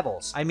Saiyan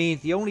levels. I mean,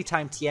 the only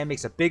time Tien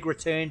makes a big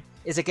return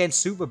is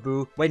against Super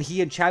Buu when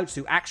he and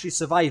Chaozu actually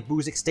survive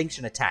Buu's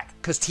extinction attack.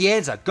 Cause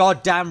Tien's a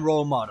goddamn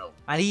role model.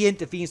 And he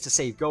intervenes to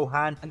save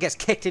Gohan and gets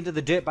kicked into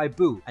the dirt by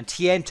Buu. And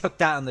Tien took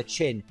that on the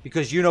chin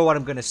because you know what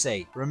I'm gonna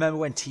say. Remember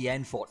when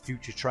Tien fought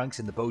Future Trunks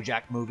in the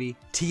BoJack movie?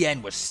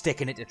 Tien was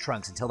sticking it to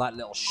Trunks until that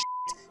little shit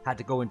had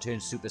to go and turn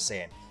Super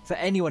Saiyan. For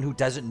anyone who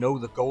doesn't know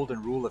the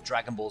golden rule of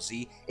Dragon Ball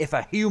Z, if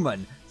a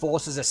human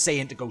forces a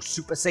Saiyan to go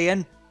Super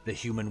Saiyan, the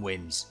human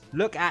wins.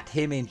 Look at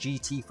him in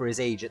GT for his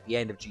age at the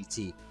end of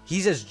GT.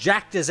 He's as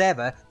jacked as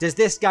ever. Does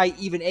this guy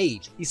even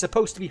age? He's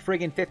supposed to be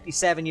friggin'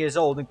 57 years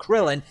old and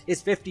Krillin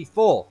is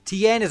 54.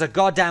 Tien is a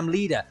goddamn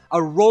leader,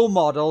 a role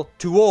model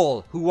to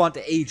all who want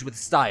to age with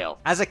style.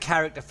 As a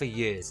character for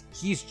years,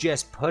 he's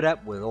just put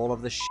up with all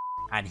of the shit.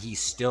 And he's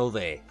still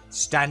there,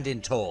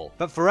 standing tall.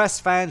 But for us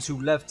fans who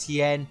love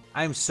Tien,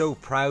 I'm so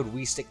proud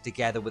we stick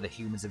together with the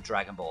humans of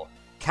Dragon Ball.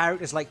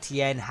 Characters like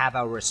Tien have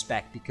our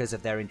respect because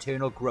of their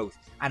internal growth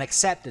and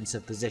acceptance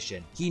of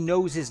position. He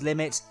knows his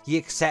limits, he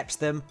accepts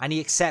them, and he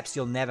accepts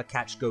he'll never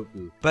catch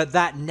Goku. But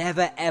that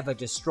never ever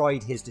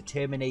destroyed his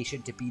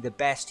determination to be the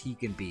best he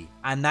can be.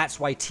 And that's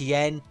why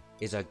Tien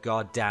is a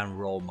goddamn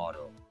role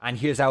model. And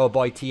here's our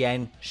boy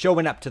Tien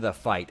showing up to the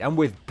fight, and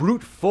with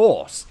brute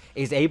force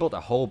is able to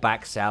hold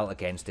back Cell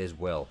against his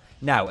will.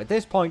 Now, at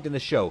this point in the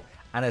show,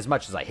 and as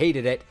much as I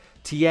hated it,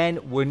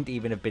 Tien wouldn't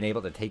even have been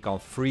able to take on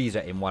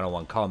Frieza in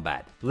one-on-one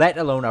combat, let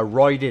alone a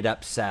roided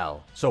up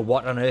Cell. So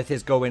what on earth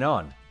is going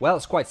on? Well,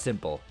 it's quite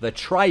simple. The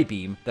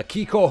Tri-Beam, the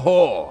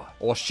Kiko-Ho,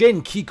 or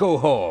Shin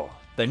Kiko-Ho,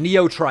 the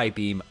Neo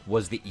Tri-Beam,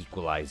 was the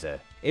equalizer.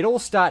 It all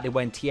started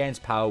when Tien's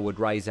power would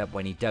rise up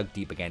when he dug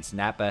deep against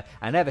Nappa,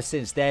 and ever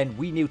since then,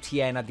 we knew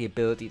Tien had the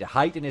ability to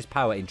heighten his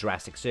power in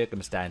drastic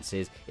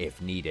circumstances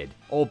if needed,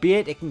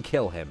 albeit it can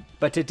kill him.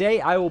 But today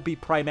I will be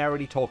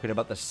primarily talking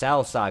about the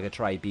Cell Saga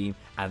Tri-Beam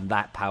and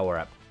that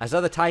power-up. As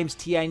other times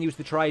Tien used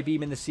the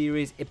Tri-Beam in the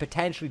series, it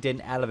potentially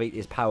didn't elevate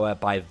his power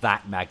by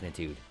that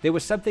magnitude. There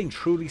was something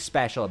truly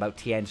special about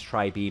Tien's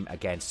Tri-Beam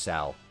against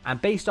Cell,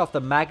 and based off the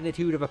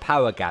magnitude of a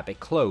power gap it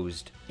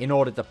closed, in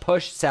order to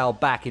push Cell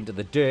back into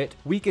the dirt,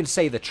 we can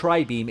say the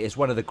Tri-Beam is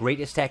one of the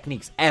greatest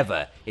techniques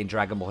ever in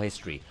Dragon Ball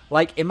history.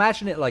 Like,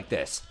 imagine it like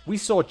this. We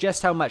saw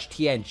just how much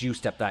Tien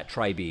juiced up that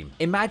Tri-Beam.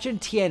 Imagine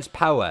Tien's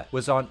power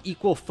was on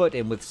equal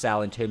footing with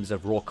Cell in terms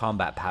of raw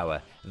combat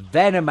power.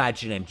 Then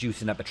imagine him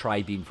juicing up a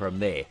Tri-Beam from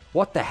there.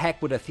 What the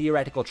heck would a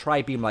theoretical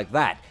Tri-Beam like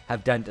that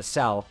have done to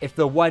Cell if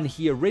the one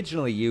he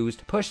originally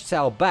used pushed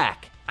Cell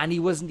back and he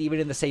wasn't even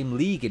in the same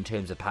league in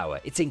terms of power?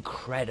 It's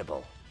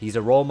incredible. He's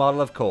a role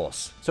model, of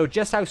course. So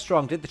just how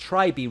strong did the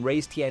Tri-Beam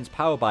raise Tien's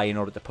power by in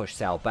order to push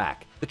Cell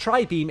back? The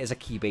Tri-Beam is a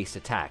ki-based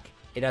attack.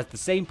 It has the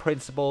same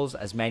principles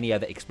as many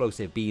other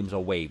explosive beams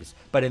or waves,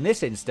 but in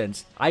this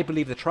instance, I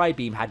believe the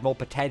Tri-Beam had more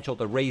potential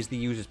to raise the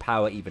user's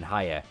power even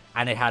higher,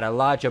 and it had a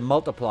larger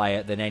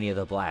multiplier than any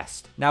other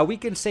blast. Now we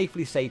can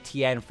safely say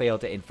Tien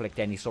failed to inflict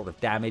any sort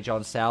of damage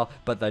on Cell,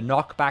 but the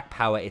knockback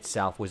power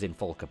itself was in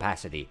full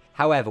capacity.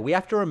 However, we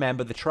have to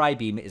remember the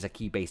Tri-Beam is a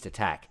ki-based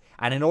attack,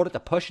 and in order to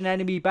push an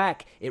enemy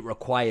back, it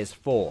requires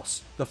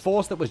force. The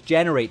force that was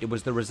generated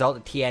was the result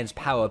of Tien's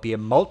power being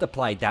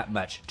multiplied that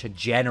much to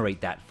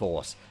generate that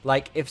force.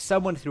 Like, if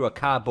someone threw a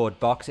cardboard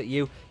box at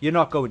you, you're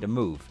not going to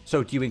move.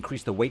 So do you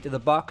increase the weight of the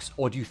box,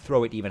 or do you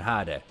throw it even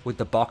harder? Would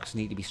the box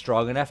need to be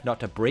strong enough not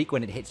to break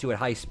when it hits you at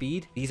high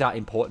speed? These are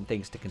important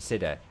things to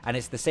consider, and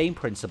it's the same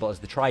principle as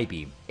the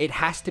Tri-Beam. It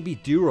has to be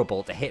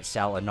durable to hit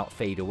Cell and not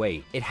fade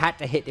away. It had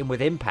to hit him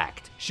with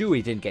impact. Sure,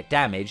 he didn't get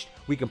damaged.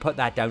 We can put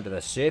that down to the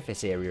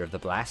surface area of the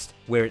blast,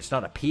 where it's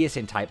not a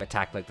piercing type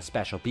attack like the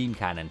special beam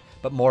cannon,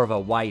 but more of a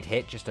wide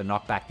hit just to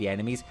knock back the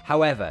enemies.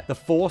 However, the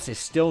force is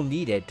still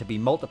needed to be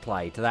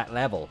multiplied to that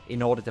level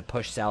in order to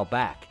push Cell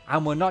back.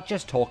 And we're not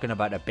just talking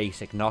about a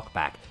basic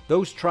knockback.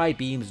 Those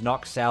Tri-Beams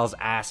knock Cell's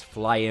ass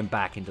flying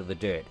back into the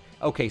dirt.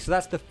 Okay, so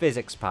that's the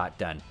physics part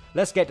done.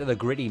 Let's get to the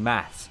gritty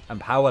maths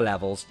and power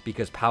levels,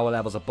 because power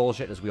levels are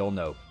bullshit, as we all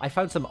know. I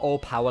found some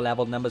old power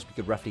level numbers we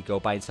could roughly go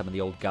by in some of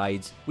the old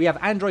guides. We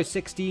have Android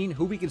 16,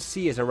 who we can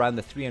see is around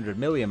the 300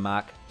 million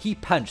mark. He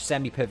punched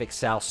semi-perfect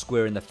Cell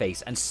square in the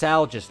face, and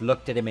Cell just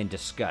looked at him in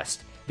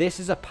disgust. This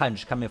is a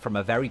punch coming from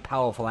a very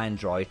powerful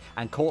android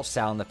and caught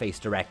Cell in the face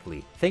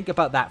directly. Think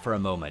about that for a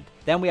moment.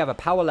 Then we have a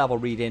power level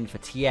reading for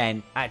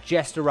Tien at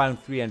just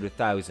around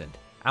 300,000.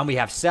 And we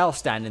have Cell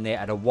standing there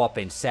at a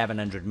whopping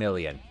 700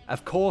 million.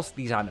 Of course,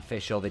 these aren't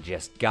official, they're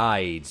just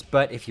guides,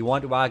 but if you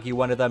want to argue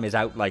one of them is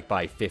out like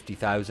by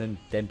 50,000,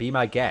 then be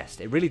my guest.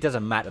 It really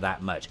doesn't matter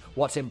that much.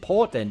 What's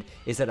important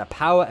is that a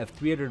power of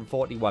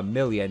 341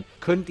 million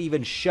couldn't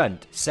even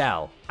shunt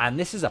Cell. And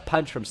this is a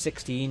punch from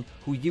 16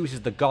 who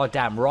uses the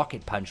goddamn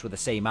rocket punch with the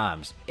same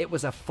arms. It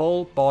was a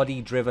full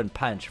body driven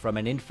punch from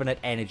an infinite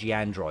energy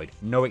android.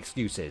 No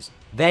excuses.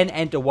 Then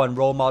enter one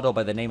role model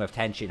by the name of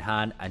Tenshin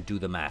Han and do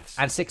the maths.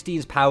 And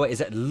 16's power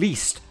is at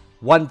least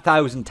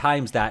 1,000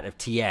 times that of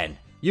Tien.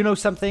 You know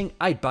something?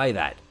 I'd buy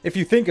that. If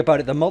you think about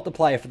it, the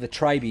multiplier for the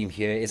Tri-Beam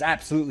here is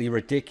absolutely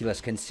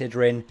ridiculous,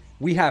 considering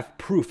we have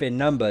proof in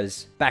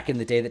numbers back in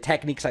the day that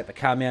techniques like the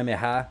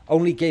Kamehameha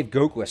only gave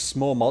Goku a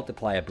small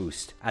multiplier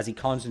boost as he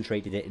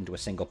concentrated it into a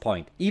single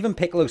point. Even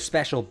Piccolo's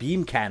special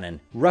beam cannon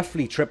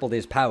roughly tripled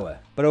his power,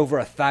 but over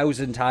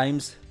 1,000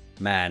 times?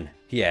 Man,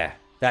 yeah,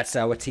 that's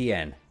our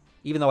Tien.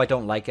 Even though I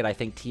don't like it, I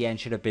think Tien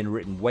should have been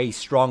written way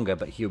stronger,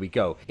 but here we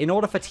go. In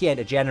order for Tien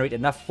to generate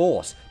enough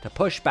force to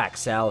push back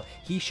Cell,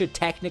 he should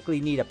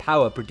technically need a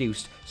power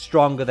produced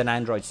stronger than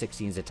Android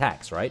 16's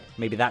attacks, right?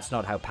 Maybe that's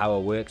not how power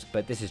works,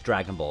 but this is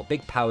Dragon Ball.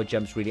 Big power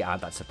jumps really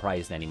aren't that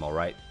surprising anymore,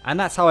 right? And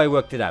that's how I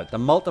worked it out. The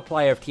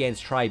multiplier of Tien's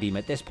Tri-Beam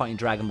at this point in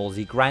Dragon Ball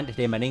Z granted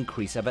him an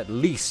increase of at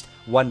least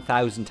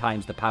 1,000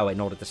 times the power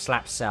in order to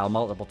slap Cell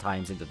multiple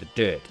times into the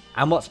dirt.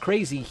 And what's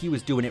crazy, he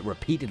was doing it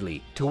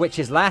repeatedly, to which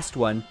his last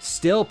one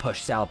still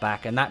pushed Cell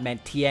back, and that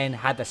meant Tien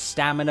had the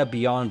stamina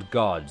beyond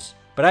gods.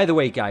 But either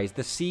way, guys,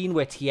 the scene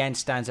where Tien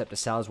stands up to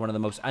Cell is one of the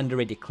most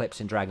underrated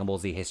clips in Dragon Ball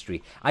Z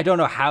history. I don't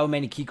know how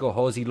many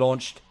Kiko-Hos he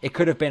launched. It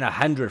could have been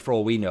 100 for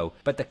all we know,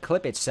 but the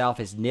clip itself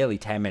is nearly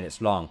 10 minutes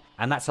long.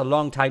 And that's a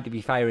long time to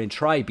be firing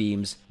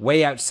Tri-Beams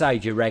way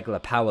outside your regular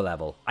power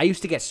level. I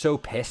used to get so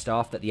pissed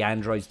off that the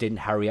androids didn't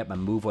hurry up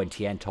and move when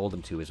Tien told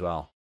them to as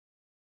well.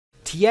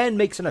 Tien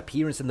makes an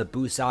appearance in the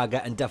Buu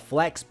Saga and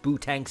deflects Buu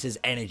Tanks'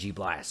 energy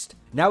blast.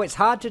 Now it's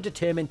hard to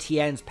determine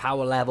Tien's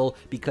power level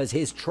because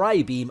his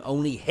Tri-Beam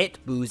only hit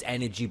Buu's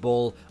energy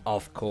ball,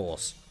 of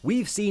course.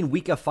 We've seen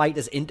weaker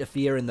fighters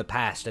interfere in the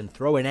past and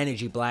throw an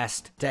energy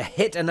blast to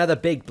hit another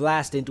big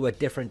blast into a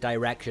different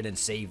direction and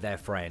save their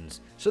friends.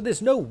 So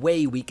there's no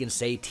way we can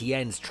say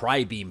Tien's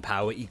Tri-Beam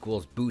power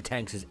equals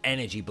Buu-Tanks'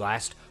 energy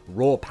blast,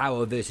 raw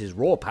power versus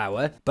raw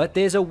power, but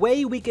there's a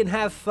way we can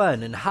have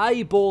fun and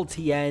highball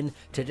Tien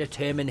to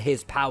determine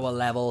his power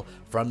level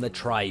from the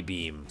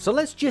Tri-Beam. So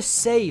let's just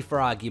say,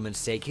 for argument's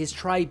sake, his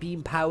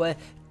Tri-Beam power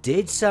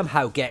did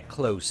somehow get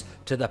close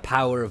to the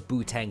power of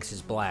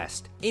Buu-Tanks'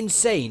 blast.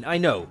 Insane, I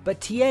know,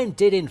 but Tien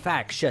did in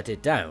fact shut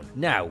it down.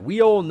 Now,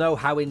 we all know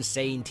how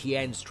insane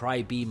Tien's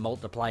Tri-Beam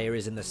multiplier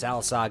is in the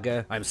Cell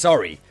Saga. I'm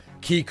sorry,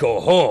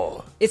 Kiko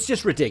Ho. It's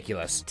just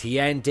ridiculous.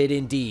 Tien did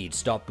indeed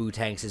stop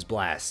Buu-Tanks'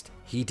 blast.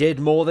 He did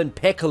more than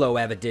Piccolo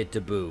ever did to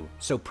Buu.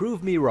 So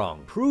prove me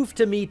wrong. Prove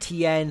to me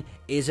Tien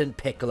isn't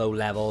Piccolo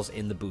levels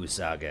in the Buu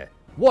Saga.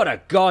 What a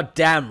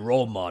goddamn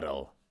role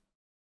model.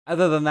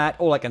 Other than that,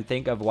 all I can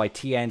think of why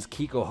Tien's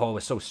Kiko-Ho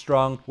was so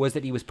strong was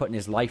that he was putting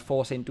his life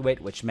force into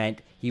it, which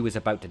meant he was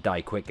about to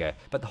die quicker.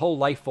 But the whole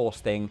life force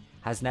thing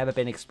has never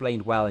been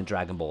explained well in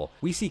Dragon Ball.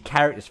 We see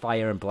characters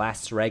fire and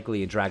blasts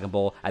regularly in Dragon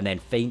Ball and then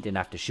fainting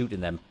after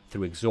shooting them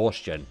through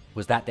exhaustion.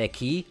 Was that their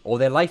ki or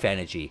their life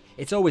energy?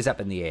 It's always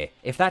up in the air.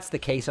 If that's the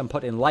case, I'm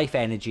putting life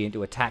energy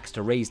into attacks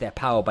to raise their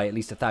power by at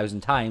least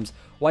 1,000 times.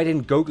 Why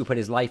didn't Goku put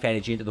his life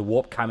energy into the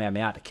Warp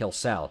Kamehameha to kill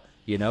Cell?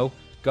 You know?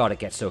 God, it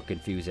gets so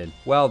confusing.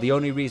 Well, the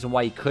only reason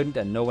why he couldn't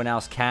and no one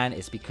else can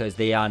is because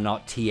they are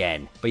not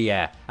Tien. But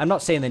yeah, I'm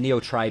not saying the Neo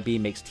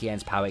Tri-Beam makes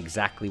Tien's power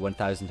exactly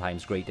 1,000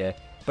 times greater,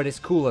 but it's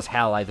cool as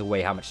hell either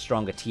way how much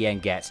stronger Tien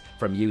gets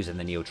from using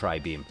the Neo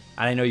Tri-Beam.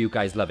 And I know you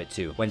guys love it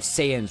too. When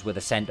Saiyans were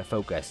the center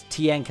focus,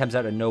 Tien comes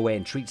out of nowhere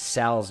and treats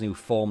Cell's new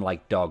form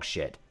like dog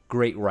shit.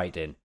 Great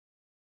writing.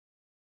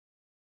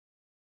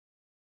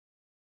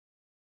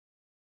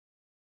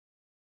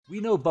 We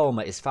know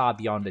Bulma is far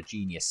beyond a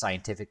genius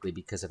scientifically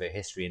because of her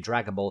history in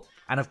Dragon Ball,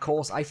 and of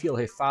course I feel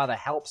her father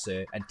helps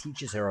her and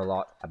teaches her a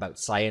lot about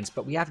science,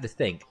 but we have to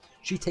think,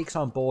 she takes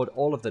on board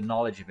all of the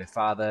knowledge of her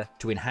father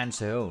to enhance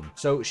her own,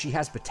 so she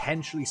has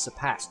potentially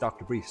surpassed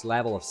Dr. Brief's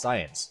level of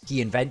science. He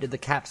invented the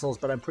capsules,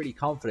 but I'm pretty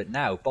confident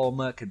now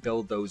Bulma could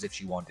build those if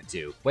she wanted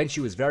to. When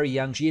she was very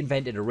young, she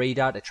invented a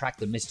radar to track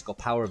the mystical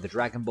power of the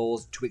Dragon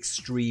Balls to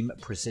extreme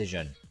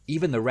precision.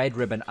 Even the Red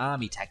Ribbon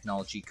Army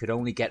technology could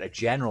only get a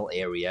general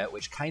area,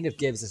 which kind of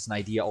gives us an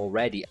idea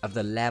already of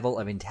the level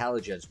of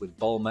intelligence with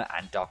Bulma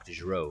and Dr.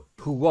 Gero,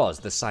 who was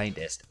the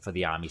scientist for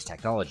the Army's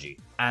technology.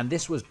 And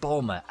this was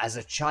Bulma, as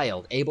a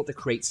child, able to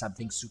create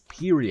something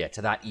superior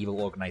to that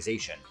evil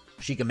organization.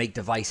 She can make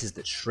devices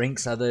that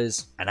shrinks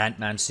others. An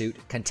Ant-Man suit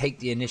can take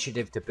the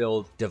initiative to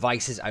build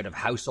devices out of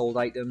household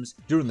items.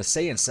 During the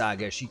Saiyan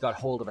saga, she got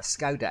hold of a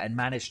scouter and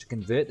managed to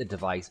convert the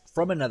device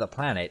from another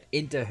planet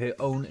into her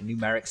own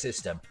numeric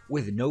system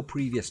with no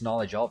previous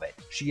knowledge of it.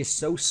 She is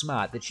so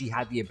smart that she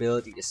had the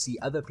ability to see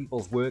other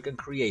people's work and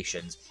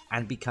creations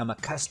and become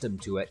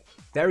accustomed to it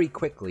very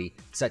quickly,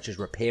 such as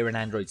repairing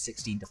Android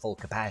 16 to full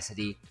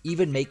capacity,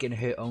 even making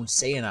her own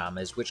Saiyan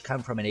armors which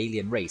come from an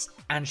alien race,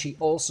 and she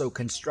also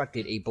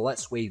constructed a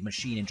Blitzwave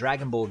machine in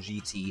Dragon Ball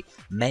GT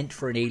meant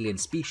for an alien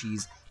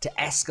species to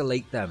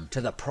escalate them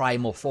to the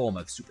primal form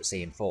of Super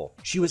Saiyan 4.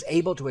 She was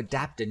able to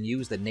adapt and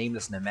use the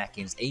Nameless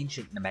Namekian's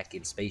ancient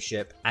Namekian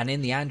spaceship, and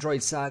in the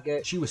Android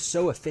saga, she was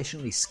so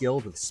efficiently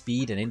skilled with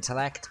speed and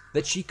intellect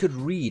that she could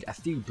read a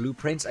few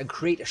blueprints and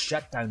create a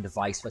shutdown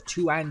device for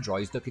 2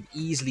 androids that could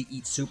easily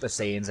eat Super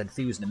Saiyans and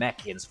fuse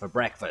Namekians for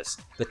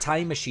breakfast. The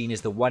time machine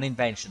is the one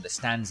invention that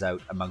stands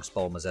out amongst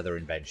Bulma's other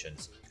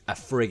inventions. A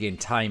friggin'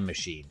 time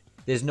machine.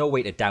 There's no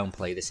way to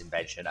downplay this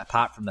invention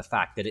apart from the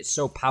fact that it's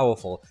so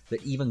powerful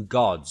that even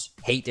gods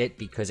hate it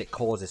because it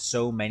causes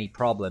so many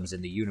problems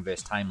in the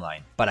universe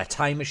timeline. But a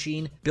time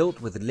machine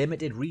built with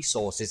limited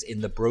resources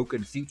in the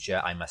broken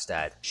future, I must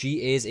add.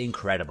 She is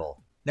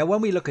incredible. Now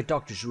when we look at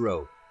Dr.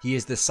 Gero, he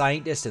is the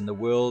scientist in the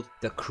world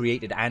that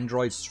created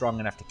androids strong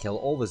enough to kill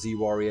all the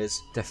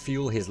Z-Warriors to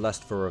fuel his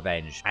lust for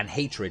revenge and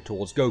hatred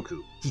towards Goku.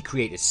 He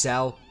created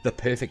Cell, the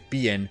perfect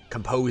being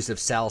composed of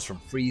cells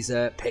from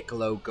Frieza,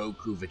 Piccolo,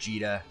 Goku,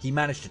 Vegeta. He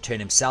managed to turn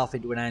himself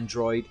into an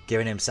android,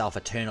 giving himself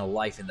eternal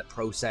life in the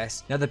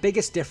process. Now the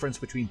biggest difference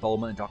between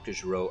Bulma and Dr.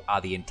 Gero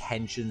are the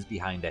intentions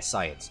behind their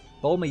science.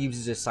 Bulma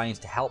uses her science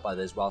to help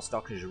others, whilst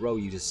Dr. Gero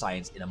uses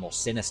science in a more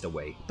sinister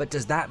way. But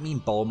does that mean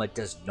Bulma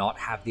does not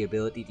have the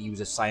ability to use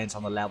her science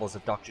on the levels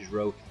of Dr.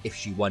 Gero if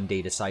she one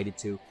day decided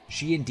to?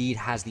 She indeed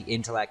has the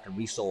intellect and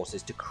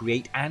resources to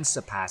create and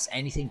surpass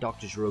anything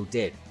Dr. Gero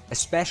did,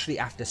 especially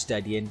after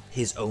studying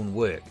his own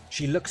work.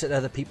 She looks at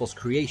other people's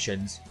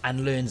creations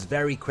and learns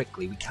very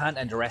quickly. We can't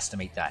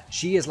underestimate that.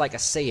 She is like a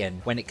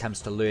Saiyan when it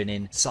comes to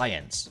learning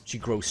science. She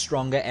grows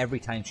stronger every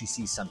time she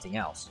sees something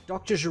else.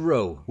 Dr.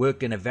 Gero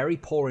worked in a very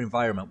poor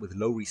environment with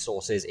low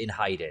resources in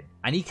hiding,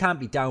 and he can't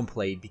be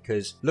downplayed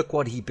because look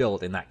what he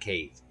built in that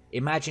cave.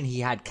 Imagine he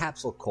had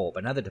Capsule Corp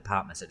and other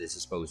departments at his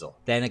disposal.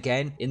 Then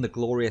again, in the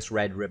glorious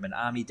Red Ribbon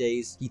Army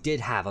days, he did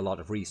have a lot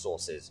of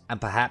resources,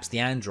 and perhaps the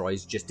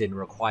androids just didn't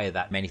require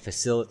that many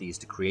facilities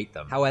to create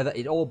them. However,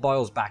 it all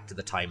boils back to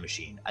the time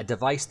machine, a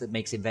device that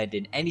makes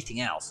inventing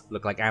anything else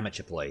look like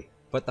amateur play.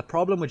 But the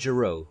problem with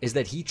Gero is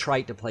that he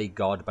tried to play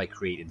God by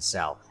creating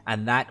Cell,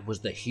 and that was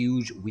the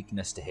huge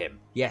weakness to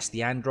him. Yes,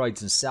 the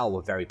androids in Cell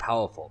were very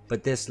powerful,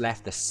 but this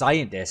left the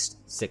scientist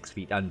 6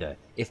 feet under.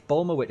 If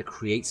Bulma were to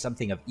create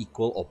something of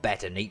equal or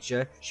better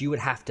nature, she would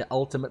have to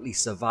ultimately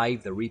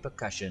survive the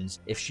repercussions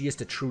if she is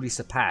to truly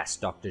surpass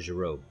Dr.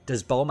 Gero.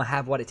 Does Bulma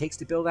have what it takes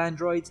to build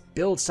androids?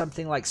 Build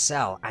something like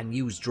Cell and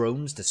use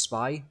drones to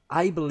spy?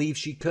 I believe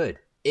she could,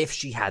 if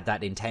she had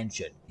that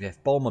intention.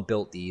 If Bulma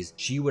built these,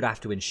 she would have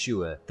to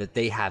ensure that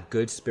they have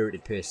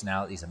good-spirited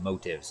personalities and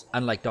motives,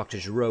 unlike Dr.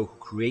 Gero, who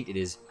created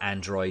his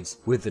androids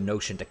with the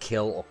notion to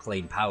kill or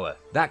claim power.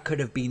 That could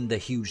have been the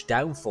huge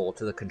downfall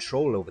to the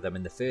control over them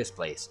in the first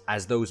place,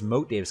 as those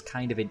motives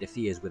kind of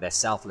interferes with their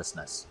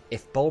selflessness.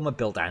 If Bulma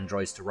built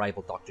androids to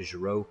rival Dr.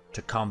 Gero,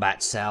 to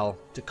combat Cell,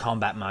 to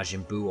combat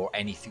Majin Buu or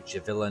any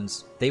future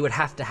villains, they would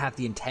have to have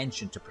the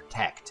intention to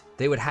protect.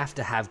 They would have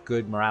to have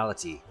good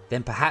morality.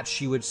 Then perhaps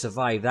she would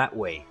survive that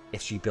way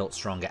if she built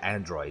stronger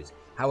androids.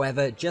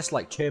 However, just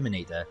like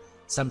Terminator,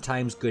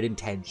 sometimes good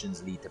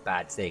intentions lead to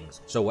bad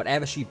things. So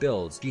whatever she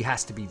builds, she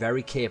has to be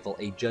very careful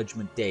a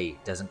Judgment Day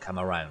doesn't come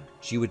around.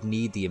 She would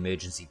need the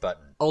emergency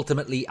button.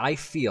 Ultimately, I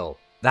feel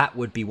that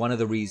would be one of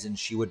the reasons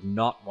she would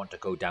not want to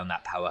go down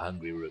that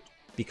power-hungry route,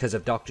 because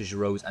of Dr.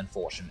 Gero's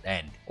unfortunate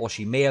end. Or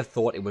she may have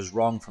thought it was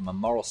wrong from a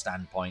moral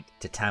standpoint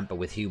to tamper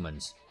with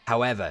humans.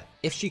 However,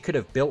 if she could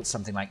have built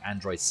something like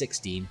Android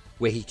 16,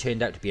 where he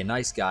turned out to be a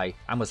nice guy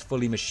and was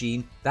fully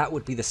machine, that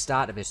would be the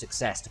start of her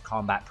success to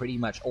combat pretty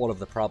much all of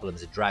the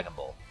problems in Dragon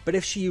Ball. But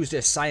if she used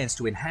her science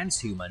to enhance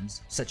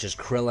humans, such as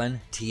Krillin,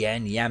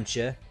 Tien,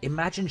 Yamcha,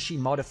 imagine she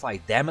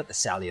modified them at the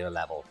cellular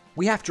level.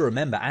 We have to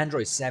remember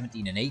Androids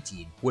 17 and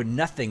 18 were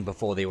nothing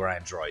before they were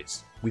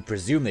androids. We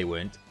presume they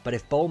weren't, but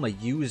if Bulma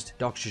used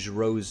Dr.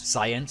 Gero's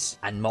science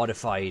and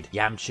modified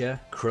Yamcha,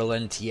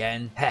 Krillin,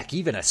 Tien, heck,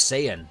 even a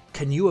Saiyan,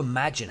 can you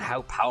imagine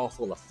how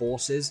powerful the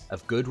forces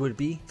of good would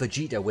be?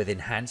 Vegeta with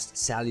enhanced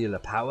cellular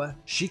power?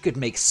 She could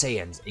make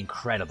Saiyans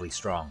incredibly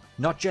strong.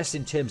 Not just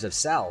in terms of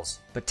cells,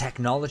 but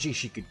technology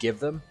she could give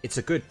them. It's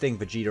a good thing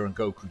Vegeta and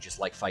Goku just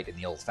like fighting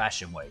the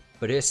old-fashioned way,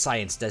 but her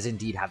science does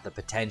indeed have the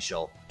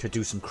potential to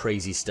do some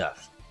crazy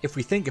stuff. If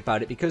we think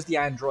about it, because the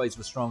androids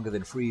were stronger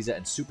than Frieza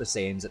and Super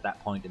Saiyans at that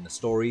point in the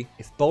story,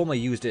 if Bulma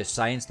used her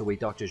science the way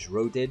Dr.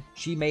 Gero did,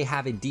 she may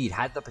have indeed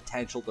had the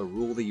potential to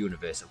rule the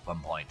universe at one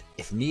point.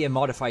 If mere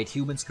modified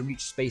humans can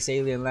reach space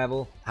alien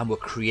level, and were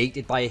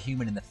created by a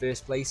human in the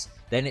first place,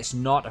 then it's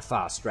not a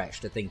far stretch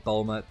to think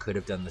Bulma could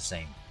have done the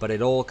same. But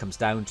it all comes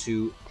down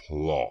to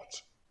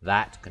plot.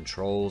 That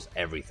controls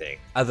everything.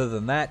 Other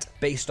than that,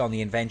 based on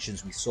the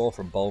inventions we saw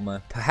from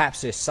Bulma,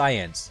 perhaps her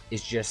science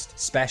is just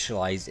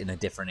specialized in a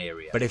different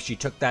area. But if she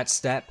took that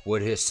step,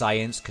 would her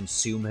science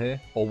consume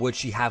her? Or would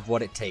she have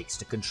what it takes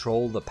to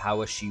control the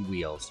power she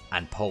wields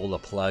and pull the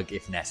plug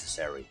if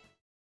necessary?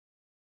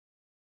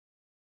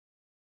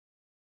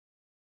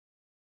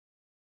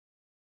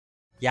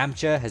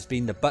 Yamcha has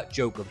been the butt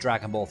joke of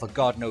Dragon Ball for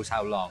God knows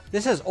how long.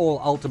 This has all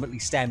ultimately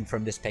stemmed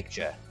from this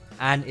picture.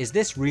 And is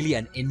this really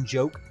an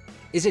in-joke?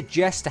 Is it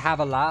just to have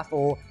a laugh,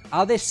 or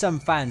are there some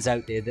fans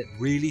out there that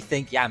really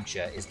think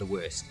Yamcha is the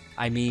worst?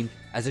 I mean,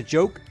 as a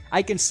joke,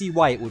 I can see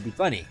why it would be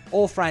funny.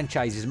 All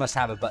franchises must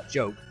have a butt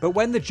joke, but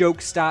when the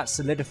joke starts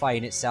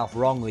solidifying itself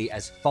wrongly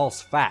as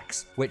false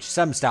facts, which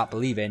some start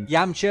believing,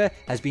 Yamcha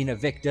has been a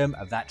victim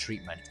of that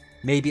treatment.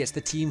 Maybe it's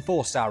the Team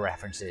 4-star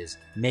references,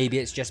 maybe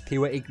it's just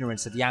pure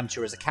ignorance of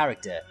Yamcha as a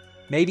character,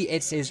 maybe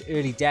it's his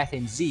early death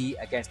in Z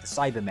against the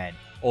Cybermen,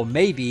 or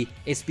maybe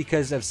it's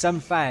because of some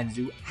fans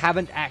who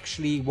haven't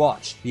actually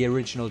watched the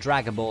original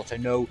Dragon Ball to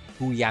know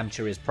who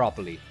Yamcha is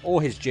properly,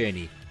 or his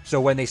journey.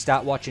 So when they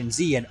start watching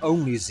Z and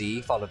only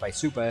Z, followed by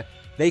Super,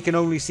 they can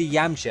only see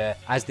Yamcha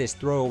as this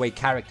throwaway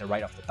character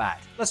right off the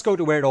bat. Let's go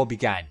to where it all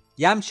began.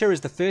 Yamcha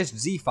is the first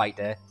Z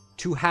fighter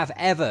to have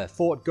ever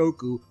fought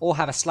Goku or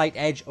have a slight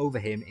edge over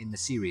him in the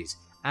series,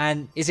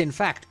 and is in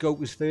fact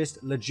Goku's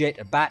first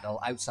legit battle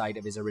outside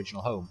of his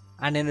original home.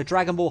 And in a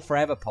Dragon Ball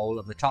Forever poll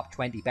of the top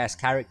 20 best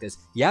characters,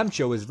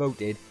 Yamcha was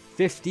voted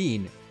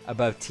 15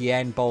 above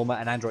Tien, Bulma,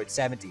 and Android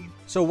 17.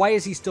 So why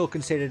is he still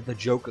considered the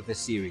joke of the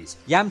series?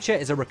 Yamcha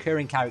is a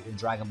recurring character in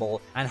Dragon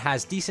Ball and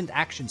has decent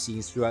action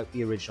scenes throughout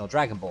the original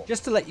Dragon Ball.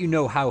 Just to let you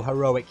know how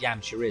heroic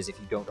Yamcha is if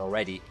you don't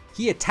already,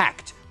 he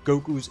attacked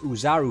Goku's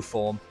Uzaru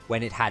form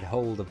when it had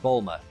hold of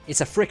Bulma.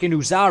 It's a frickin'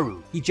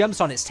 Uzaru! He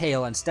jumps on its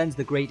tail and stuns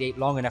the Great Ape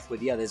long enough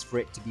with the others for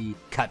it to be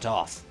cut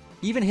off.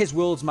 Even his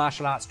World's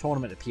Martial Arts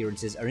Tournament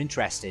appearances are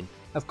interesting.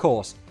 Of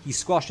course, he's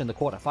squashed in the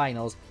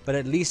quarterfinals, but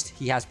at least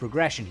he has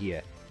progression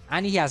here.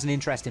 And he has an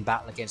interesting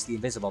battle against the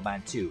Invisible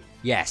Man too.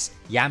 Yes,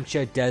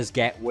 Yamcha does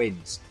get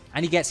wins.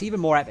 And he gets even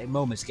more epic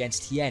moments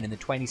against Tien in the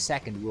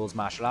 22nd World's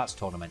Martial Arts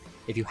Tournament.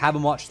 If you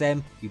haven't watched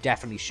them, you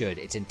definitely should.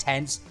 It's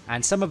intense,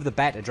 and some of the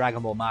better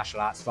Dragon Ball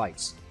martial arts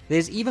fights.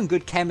 There's even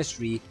good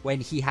chemistry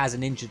when he has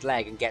an injured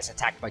leg and gets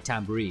attacked by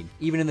Tambourine.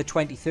 Even in the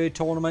 23rd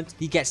tournament,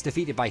 he gets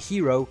defeated by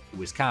Hero,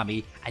 who is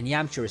Kami, and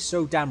Yamcha is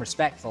so damn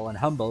respectful and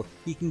humble,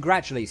 he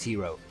congratulates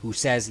Hero, who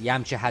says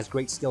Yamcha has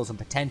great skills and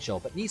potential,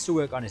 but needs to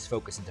work on his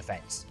focus and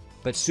defense.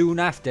 But soon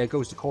after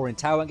goes to Korin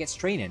Tower and gets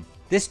training.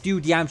 This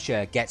dude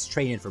Yamcha gets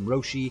training from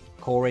Roshi,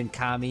 Korin,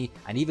 Kami,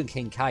 and even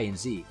King Kai and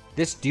Z.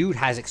 This dude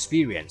has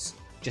experience,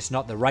 just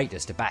not the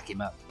writers to back him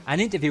up. An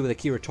interview with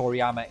Akira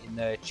Toriyama in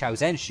the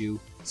Chouzenshu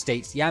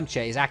states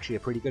Yamcha is actually a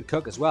pretty good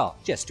cook as well,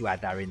 just to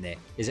add that in there.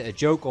 Is it a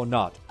joke or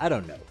not? I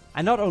don't know.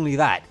 And not only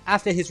that,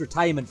 after his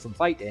retirement from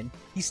fighting,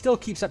 he still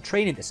keeps up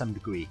training to some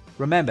degree.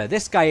 Remember,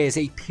 this guy is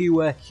a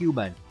pure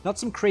human, not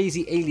some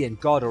crazy alien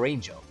god or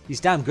angel.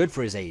 He's damn good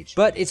for his age.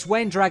 But it's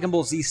when Dragon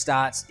Ball Z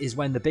starts is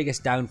when the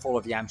biggest downfall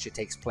of Yamcha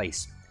takes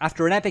place.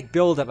 After an epic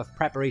build-up of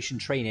preparation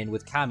training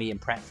with Kami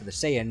and prep for the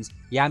Saiyans,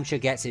 Yamcha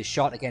gets his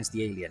shot against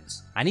the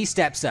aliens. And he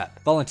steps up,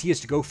 volunteers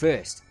to go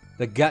first.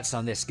 The guts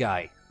on this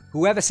guy.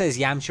 Whoever says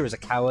Yamcha is a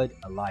coward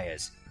are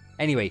liars.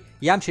 Anyway,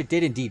 Yamcha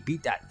did indeed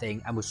beat that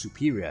thing and was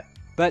superior.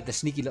 But the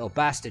sneaky little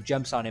bastard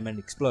jumps on him and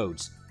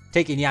explodes,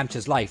 taking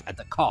Yamcha's life at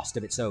the cost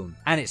of its own.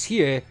 And it's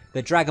here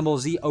that Dragon Ball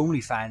Z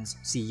only fans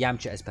see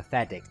Yamcha as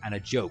pathetic and a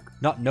joke,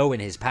 not knowing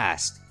his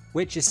past.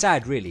 Which is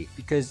sad really,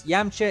 because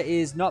Yamcha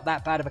is not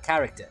that bad of a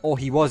character, or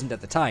he wasn't at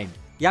the time.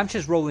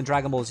 Yamcha's role in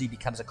Dragon Ball Z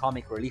becomes a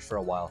comic relief for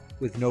a while,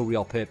 with no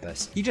real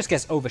purpose. He just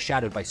gets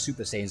overshadowed by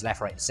Super Saiyans left,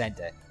 right and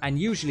center, and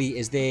usually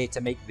is there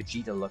to make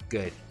Vegeta look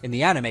good. In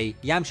the anime,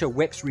 Yamcha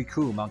whips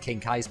Rikum on King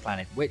Kai's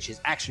planet, which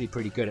is actually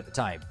pretty good at the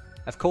time.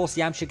 Of course,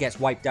 Yamcha gets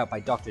wiped out by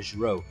Dr.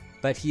 Gero,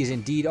 but he is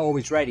indeed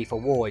always ready for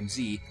war in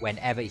Z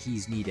whenever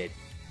he's needed.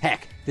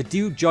 Heck, the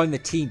dude joined the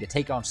team to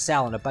take on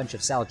Cell and a bunch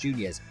of Cell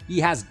Juniors. He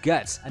has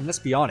guts, and let's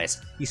be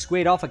honest, he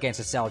squared off against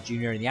a Cell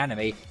Junior in the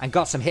anime and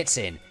got some hits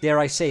in. Dare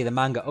I say the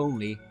manga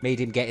only made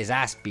him get his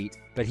ass beat,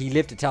 but he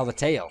lived to tell the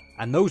tale,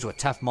 and those were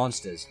tough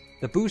monsters.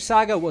 The Buu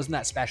saga wasn't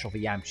that special for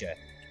Yamcha.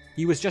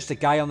 He was just a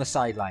guy on the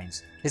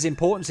sidelines. His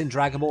importance in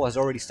Dragon Ball has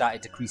already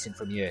started decreasing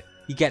from here.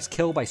 He gets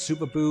killed by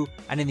Super Buu,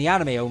 and in the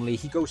anime only,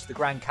 he goes to the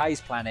Grand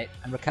Kai's planet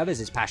and recovers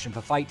his passion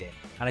for fighting,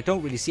 and I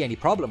don't really see any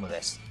problem with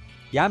this.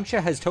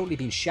 Yamcha has totally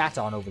been shat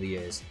on over the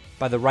years,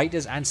 by the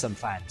writers and some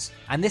fans,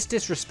 and this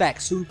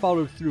disrespect soon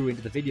followed through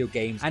into the video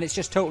games, and it's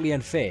just totally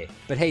unfair.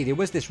 But hey, there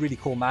was this really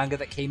cool manga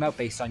that came out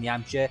based on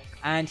Yamcha,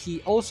 and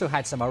he also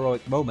had some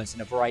heroic moments in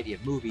a variety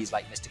of movies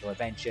like Mystical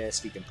Adventure,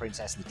 Sleeping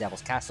Princess and the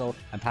Devil's Castle,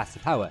 and Path to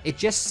Power. It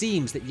just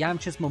seems that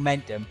Yamcha's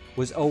momentum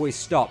was always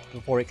stopped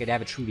before it could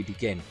ever truly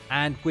begin,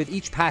 and with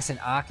each passing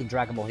arc in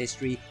Dragon Ball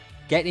history,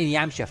 getting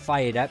Yamcha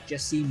fired up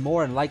just seemed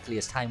more unlikely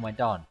as time went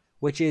on,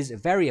 which is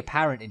very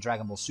apparent in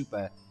Dragon Ball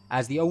Super,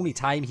 as the only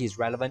time he is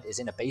relevant is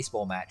in a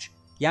baseball match.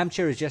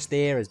 Yamcha is just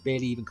there as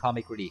barely even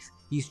comic relief.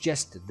 He's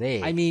just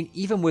there. I mean,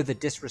 even with the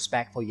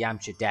disrespectful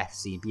Yamcha death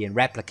scene being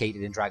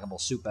replicated in Dragon Ball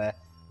Super,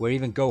 where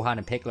even Gohan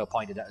and Piccolo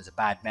pointed out as a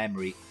bad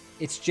memory,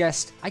 it's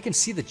just, I can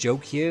see the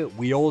joke here,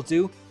 we all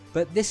do,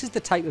 but this is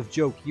the type of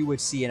joke you would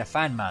see in a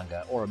fan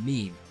manga or a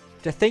meme.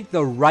 To think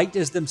the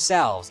writers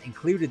themselves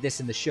included this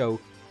in the show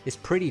is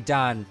pretty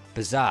darn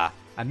bizarre,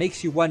 and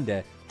makes you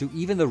wonder, do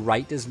even the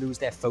writers lose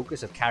their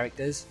focus of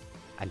characters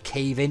and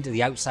cave into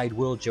the outside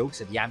world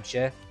jokes of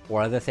Yamcha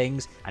or other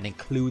things and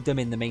include them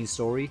in the main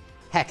story?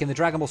 Heck, in the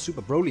Dragon Ball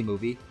Super Broly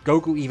movie,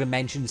 Goku even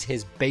mentions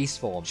his base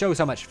form. Shows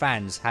how much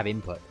fans have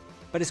input.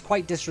 But it's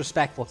quite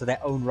disrespectful to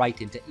their own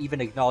writing to even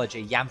acknowledge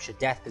a Yamcha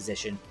death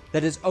position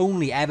that has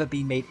only ever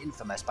been made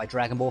infamous by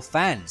Dragon Ball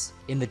fans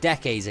in the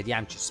decades of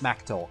Yamcha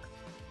smack talk,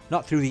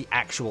 not through the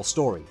actual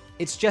story.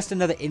 It's just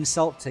another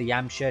insult to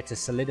Yamcha to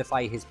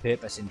solidify his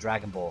purpose in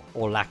Dragon Ball,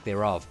 or lack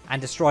thereof, and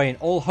destroying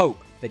all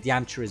hope that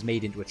Yamcha is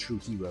made into a true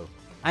hero.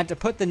 And to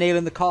put the nail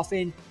in the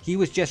coffin, he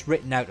was just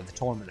written out of the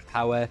Tournament of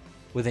Power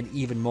with an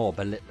even more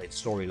belittling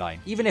storyline.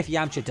 Even if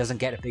Yamcha doesn't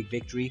get a big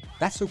victory,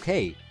 that's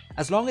okay.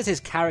 As long as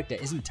his character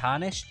isn't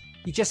tarnished,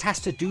 he just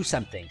has to do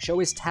something, show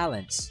his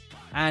talents,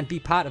 and be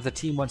part of the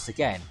team once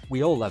again.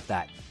 We all love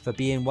that, for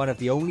being one of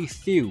the only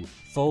few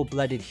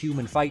full-blooded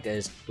human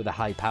fighters with a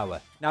high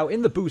power. Now,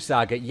 in the Buu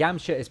saga,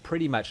 Yamcha is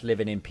pretty much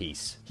living in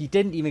peace. He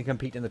didn't even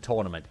compete in the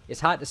tournament. It's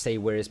hard to say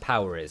where his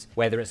power is,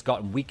 whether it's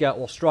gotten weaker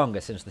or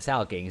stronger since the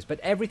Cell games, but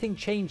everything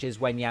changes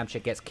when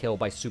Yamcha gets killed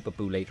by Super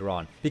Buu later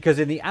on. Because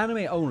in the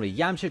anime only,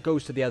 Yamcha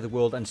goes to the other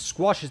world and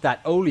squashes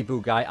that Oli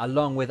Buu guy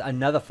along with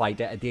another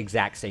fighter at the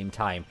exact same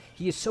time.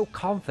 He is so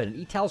confident,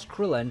 he tells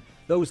Krillin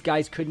those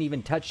guys couldn't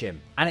even touch him.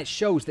 And it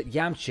shows that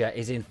Yamcha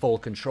is in full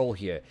control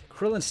here.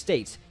 Krillin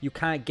states you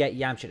can't get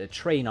Yamcha to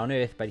train on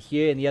Earth, but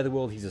here in the other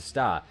world he's a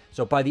star.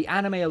 So by the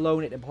anime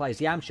alone, it implies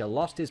Yamcha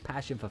lost his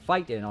passion for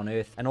fighting on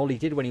Earth, and all he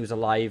did when he was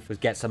alive was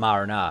get some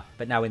R&R.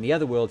 But now in the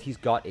other world, he's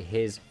got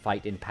his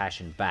fighting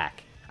passion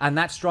back. And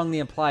that strongly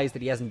implies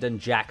that he hasn't done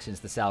jack since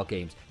the Cell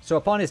games. So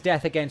upon his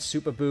death against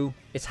Super Buu,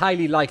 it's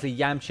highly likely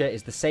Yamcha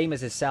is the same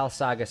as his Cell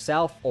saga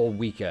self or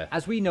weaker.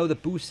 As we know, the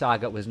Buu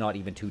saga was not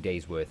even 2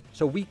 days worth.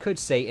 So we could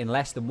say in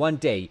less than 1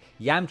 day,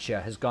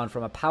 Yamcha has gone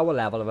from a power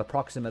level of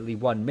approximately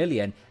 1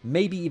 million,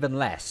 maybe even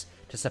less,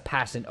 to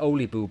surpassing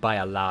Oli Buu by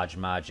a large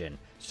margin.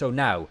 So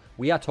now,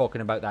 We are talking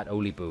about that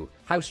Olibu.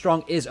 How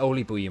strong is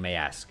Olibu, you may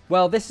ask?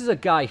 Well, this is a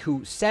guy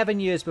who 7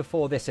 years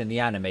before this in the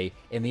anime,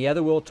 in the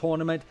Otherworld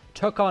tournament,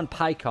 took on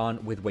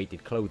Pikkon with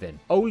weighted clothing.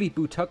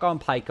 Olibu took on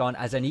Pikkon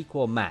as an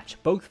equal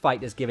match, both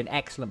fighters giving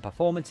excellent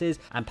performances,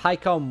 and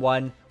Pikkon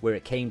won where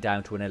it came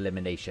down to an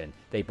elimination.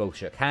 They both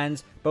shook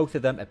hands, both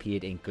of them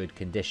appeared in good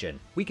condition.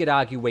 We could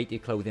argue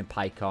weighted clothing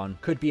Pikkon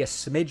could be a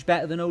smidge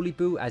better than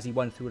Olibu as he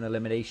won through an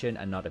elimination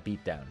and not a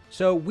beatdown.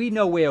 So we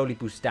know where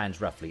Olibu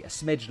stands roughly, a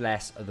smidge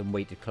less than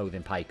weighted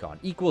clothing Pikkon,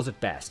 equals at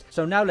best.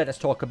 So now let us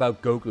talk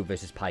about Goku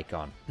versus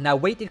Pikkon. Now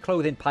weighted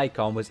clothing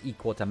Pikkon was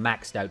equal to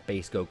maxed out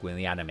base Goku in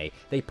the anime.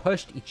 They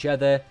pushed each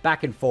other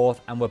back and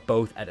forth and were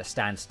both at a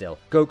standstill.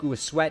 Goku was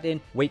sweating,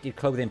 weighted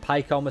clothing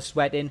Pikkon was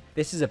sweating.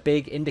 This is a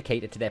big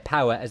indicator to their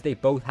power as they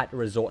both had to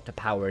resort to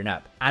powering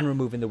up and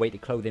removing the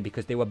weighted clothing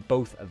because they were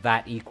both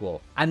that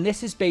equal. And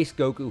this is base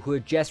Goku who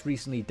had just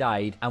recently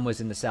died and was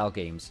in the Cell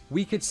games.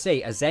 We could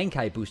say a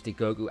Zenkai boosted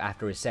Goku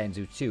after his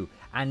Senzu too,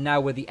 and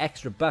now with the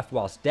extra buff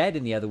whilst dead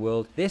in the other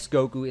world, this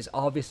Goku is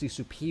obviously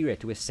superior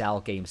to his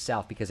Cell game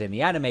self because in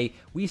the anime,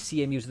 we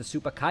see him use the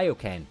Super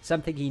Kaioken,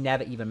 something he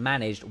never even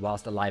managed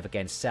whilst alive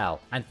against Cell,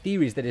 and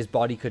theories that his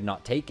body could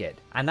not take it.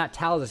 And that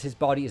tells us his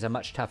body is a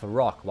much tougher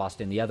rock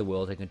whilst in the other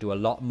world it can do a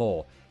lot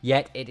more,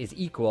 yet it is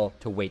equal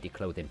to weighted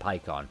clothing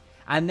Pikkon.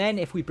 And then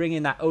if we bring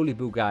in that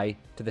Olibu guy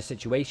to the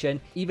situation,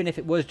 even if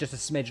it was just a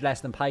smidge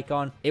less than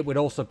Pikkon, it would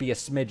also be a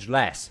smidge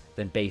less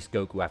than base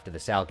Goku after the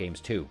Cell games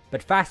too.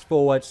 But fast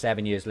forward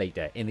 7 years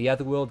later, in the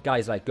other world,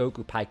 guys like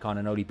Goku, Pikkon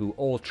and Olibu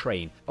all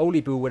train.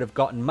 Olibu would have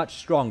gotten much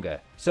stronger.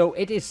 So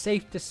it is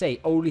safe to say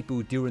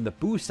Olibu during the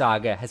Buu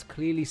saga has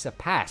clearly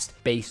surpassed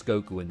base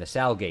Goku in the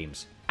Cell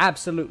games.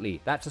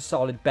 Absolutely, that's a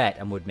solid bet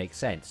and would make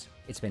sense.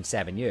 It's been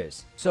 7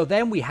 years. So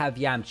then we have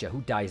Yamcha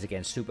who dies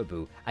against Super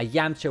Buu, a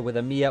Yamcha with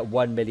a mere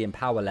 1 million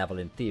power level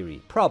in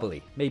theory,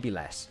 probably, maybe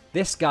less.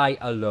 This guy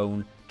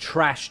alone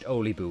trashed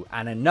Olibu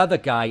and another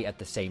guy at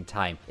the same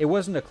time. It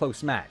wasn't a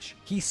close match.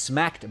 He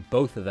smacked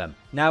both of them.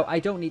 Now, I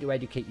don't need to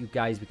educate you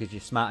guys because you're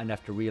smart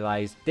enough to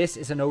realize this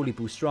is an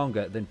Olibu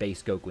stronger than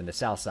base Goku in the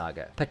Cell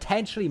Saga.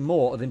 Potentially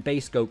more than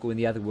base Goku in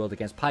the Otherworld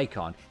against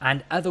Pikkon,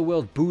 and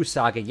Otherworld Buu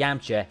Saga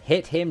Yamcha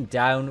hit him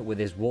down with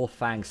his Wolf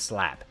Fang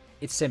slap.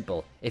 It's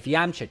simple. If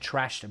Yamcha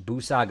trashed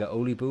Buu Saga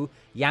Olibu,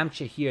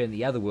 Yamcha here in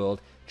the Otherworld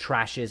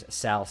trashes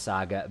Cell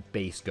Saga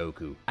base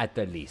Goku, at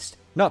the least.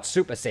 Not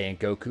Super Saiyan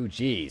Goku,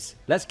 jeez.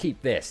 Let's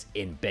keep this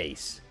in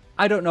base.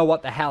 I don't know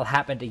what the hell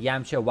happened to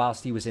Yamcha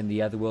whilst he was in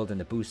the Otherworld in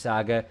the Buu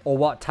Saga, or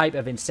what type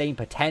of insane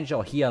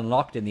potential he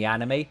unlocked in the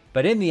anime,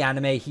 but in the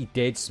anime he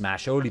did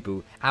smash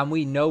Olibu, and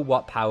we know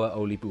what power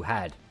Olibu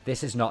had.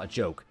 This is not a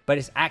joke, but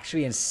it's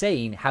actually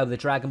insane how the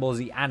Dragon Ball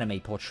Z anime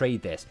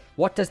portrayed this.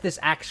 What does this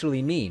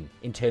actually mean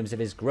in terms of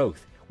his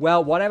growth?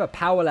 Well, whatever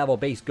power level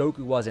base Goku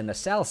was in the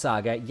Cell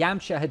Saga,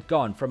 Yamcha had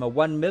gone from a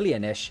 1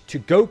 million-ish to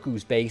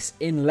Goku's base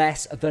in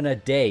less than a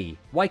day.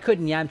 Why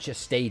couldn't Yamcha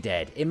stay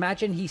dead?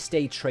 Imagine he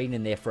stayed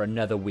training there for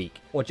another week,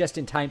 or just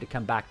in time to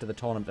come back to the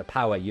Tournament of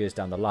Power years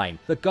down the line.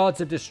 The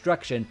gods of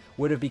destruction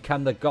would have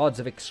become the gods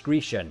of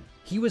excretion.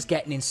 He was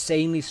getting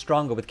insanely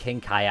stronger with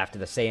King Kai after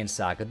the Saiyan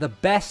Saga. The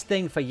best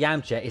thing for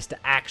Yamcha is to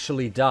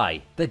actually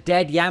die. The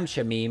dead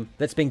Yamcha meme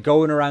that's been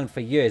going around for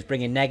years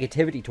bringing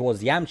negativity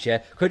towards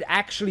Yamcha could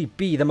actually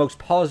be the most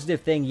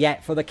positive thing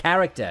yet for the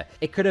character.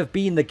 It could have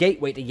been the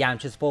gateway to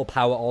Yamcha's full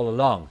power all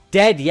along.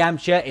 Dead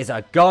Yamcha is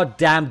a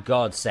goddamn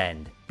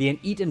godsend. Being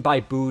eaten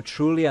by Buu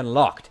truly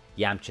unlocked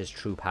Yamcha's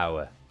true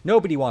power.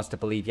 Nobody wants to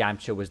believe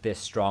Yamcha was this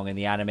strong in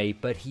the anime,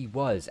 but he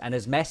was, and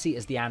as messy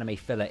as the anime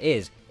filler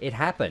is, it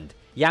happened.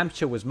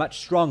 Yamcha was much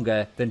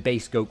stronger than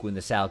base Goku in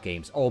the Cell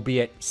games,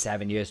 albeit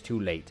 7 years too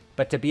late.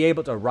 But to be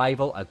able to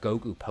rival a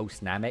Goku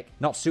post-Namek,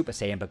 not Super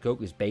Saiyan but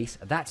Goku's base,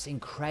 that's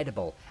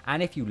incredible.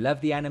 And if you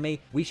love the anime,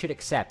 we should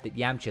accept that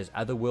Yamcha's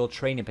Otherworld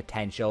training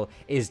potential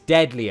is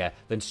deadlier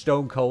than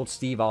Stone Cold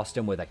Steve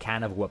Austin with a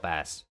can of whoop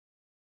ass.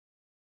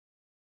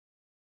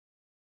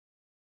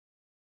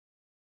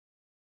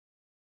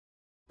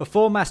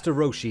 Before Master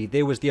Roshi,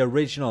 there was the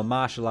original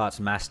martial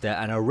arts master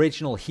and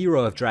original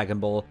hero of Dragon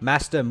Ball,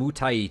 Master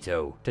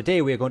Mutaito.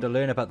 Today we are going to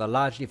learn about the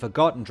largely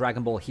forgotten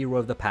Dragon Ball hero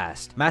of the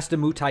past, Master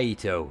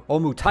Mutaito, or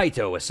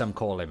Mutaito as some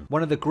call him.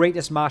 One of the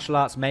greatest martial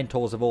arts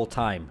mentors of all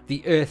time,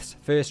 the Earth's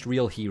first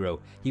real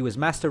hero. He was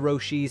Master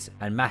Roshi's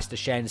and Master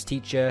Shen's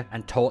teacher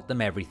and taught them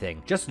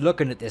everything. Just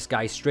looking at this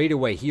guy straight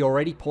away, he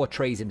already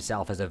portrays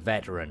himself as a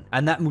veteran.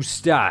 And that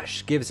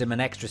moustache gives him an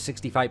extra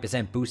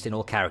 65% boost in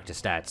all character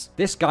stats.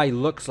 This guy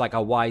looks like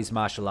a wise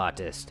martial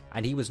artist,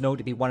 and he was known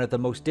to be one of the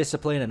most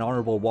disciplined and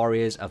honorable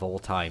warriors of all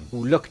time,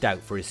 who looked out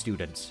for his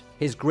students.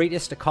 His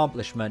greatest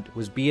accomplishment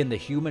was being the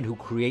human who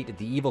created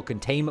the evil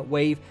containment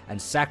wave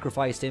and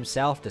sacrificed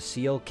himself to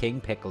seal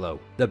King Piccolo.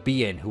 The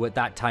being who at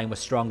that time was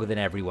stronger than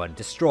everyone,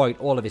 destroyed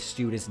all of his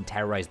students and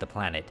terrorized the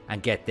planet.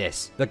 And get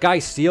this, the guy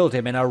sealed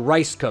him in a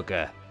rice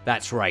cooker.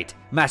 That's right,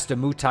 Master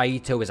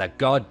Mutaito is a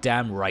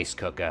goddamn rice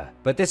cooker.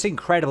 But this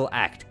incredible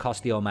act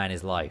cost the old man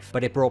his life,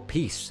 but it brought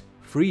peace,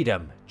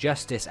 freedom,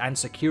 justice, and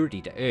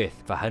security to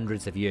Earth for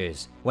hundreds of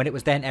years, when it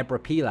was then Emperor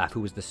Pilaf who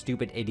was the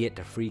stupid idiot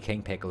to free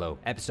King Piccolo.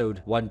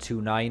 Episode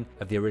 129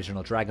 of the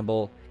original Dragon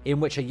Ball,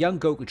 in which a young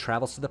Goku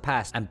travels to the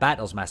past and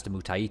battles Master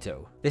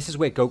Mutaito. This is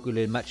where Goku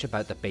learned much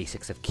about the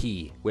basics of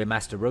Ki, where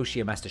Master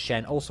Roshi and Master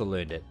Shen also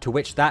learned it, to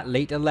which that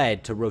later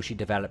led to Roshi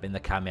developing the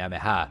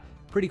Kamehameha.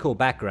 Pretty cool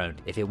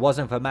background. If it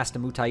wasn't for Master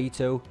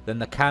Mutaito, then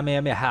the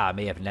Kamehameha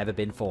may have never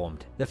been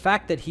formed. The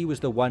fact that he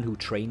was the one who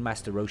trained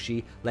Master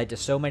Roshi led to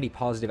so many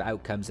positive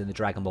outcomes in the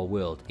Dragon Ball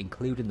world,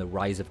 including the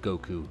rise of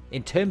Goku.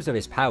 In terms of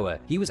his power,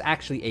 he was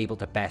actually able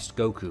to best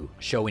Goku,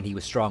 showing he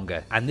was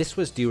stronger, and this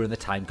was during the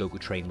time Goku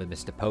trained with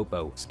Mr.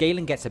 Popo.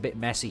 Scaling gets a bit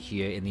messy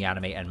here in the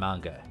anime and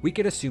manga. We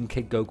could assume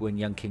Kid Goku and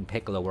young King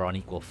Piccolo were on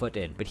equal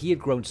footing, but he had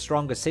grown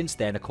stronger since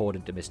then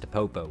according to Mr.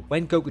 Popo.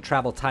 When Goku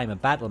traveled time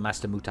and battled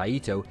Master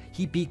Mutaito,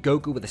 he beat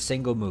Goku with a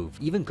single move.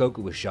 Even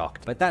Goku was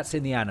shocked, but that's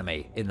in the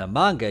anime. In the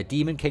manga,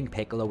 Demon King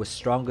Piccolo was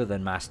stronger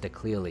than Master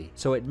clearly,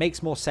 so it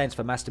makes more sense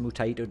for Master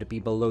Mutaito to be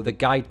below the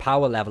guide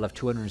power level of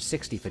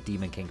 260 for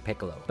Demon King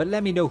Piccolo. But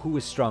let me know who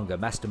was stronger,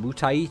 Master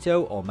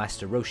Mutaito or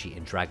Master Roshi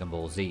in Dragon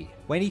Ball Z.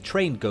 When he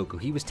trained Goku,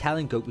 he was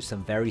telling Goku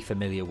some very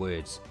familiar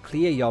words.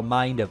 Clear your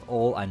mind of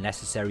all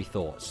unnecessary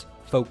thoughts.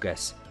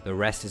 Focus. The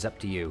rest is up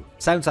to you.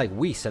 Sounds like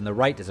Whis and the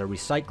writers are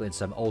recycling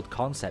some old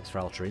concepts for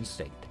Ultra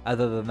Instinct.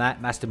 Other than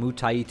that, Master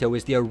Mutaito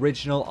is the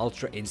original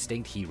Ultra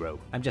Instinct hero.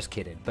 I'm just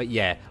kidding. But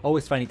yeah,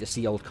 always funny to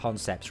see old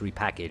concepts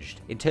repackaged.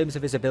 In terms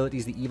of his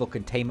abilities, the Evil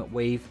Containment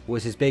Wave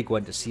was his big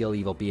one to seal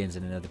evil beings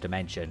in another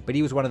dimension. But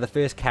he was one of the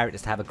first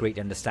characters to have a great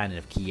understanding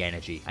of Ki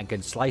energy, and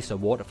can slice a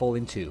waterfall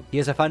in two.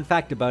 Here's a fun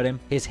fact about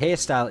him. His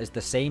hairstyle is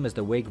the same as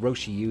the wig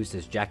Roshi used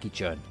as Jackie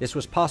Chun. This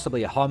was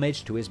possibly a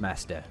homage to his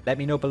master. Let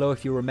me know below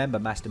if you remember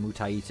Master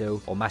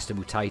Mutaito or Master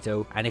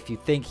Mutaito, and if you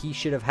think he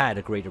should have had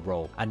a greater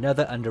role.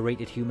 Another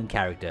underrated human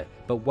character,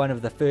 but one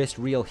of the first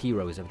real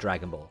heroes of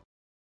Dragon Ball.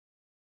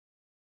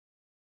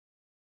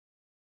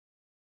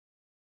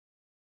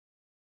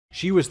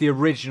 She was the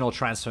original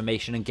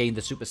transformation and gained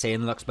the Super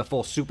Saiyan looks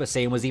before Super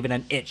Saiyan was even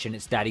an itch in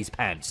its daddy's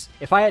pants.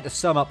 If I had to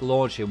sum up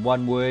Launch in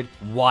one word,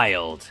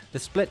 wild. The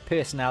split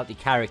personality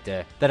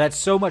character that had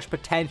so much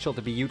potential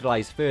to be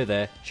utilized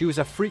further. She was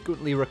a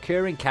frequently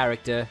recurring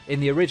character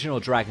in the original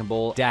Dragon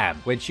Ball. Damn,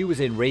 when she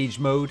was in rage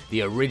mode,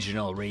 the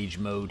original rage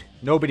mode,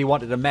 nobody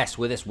wanted to mess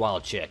with this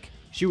wild chick.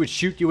 She would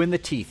shoot you in the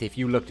teeth if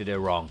you looked at her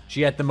wrong.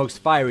 She had the most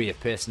fiery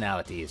of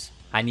personalities.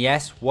 And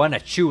yes, one a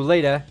chew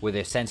later with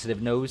her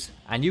sensitive nose,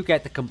 and you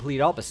get the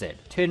complete opposite,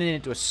 turning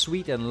into a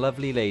sweet and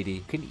lovely lady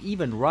who can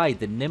even ride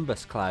the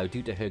Nimbus cloud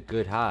due to her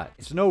good heart.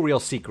 It's no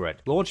real secret.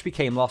 Launch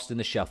became lost in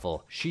the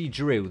shuffle. She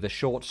drew the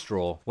short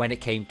straw when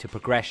it came to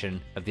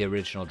progression of the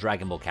original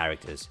Dragon Ball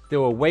characters. There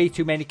were way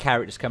too many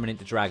characters coming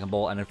into Dragon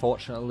Ball, and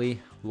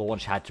unfortunately,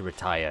 Launch had to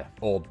retire,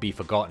 or be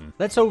forgotten.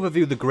 Let's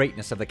overview the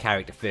greatness of the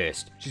character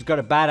first. She's got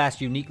a badass,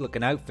 unique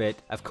looking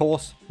outfit. Of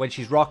course, when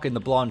she's rocking the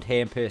blonde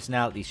hair and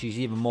personality, she's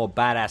even more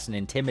badass and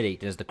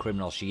intimidating as the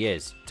criminal she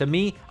is. To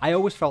me, I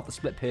always felt the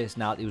split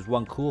personality was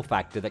one cool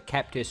factor that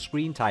kept her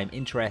screen time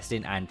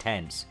interesting and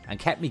tense, and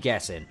kept me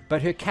guessing.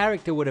 But her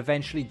character would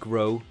eventually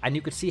grow, and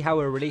you could see how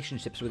her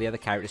relationships with the other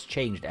characters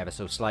changed ever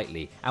so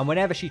slightly. And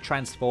whenever she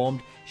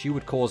transformed, she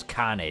would cause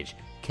carnage,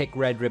 kick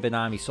Red Ribbon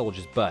Army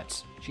soldiers'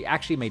 butts. She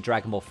actually made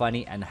Dragon Ball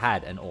funny and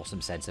had an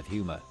awesome sense of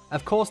humor.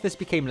 Of course, this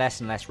became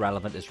less and less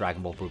relevant as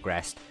Dragon Ball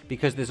progressed,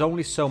 because there's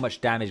only so much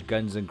damage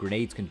guns and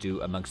grenades can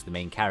do amongst the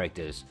main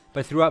characters.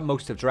 But throughout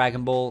most of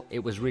Dragon Ball,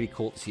 it was really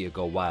cool to see her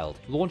go wild.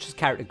 Launch's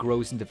character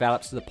grows and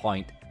develops to the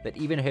point that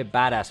even her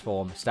badass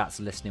form starts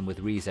listening with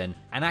reason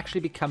and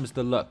actually becomes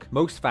the look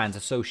most fans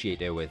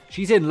associate her with.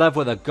 She's in love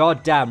with a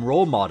goddamn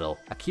role model.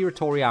 Akira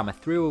Toriyama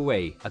threw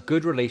away a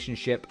good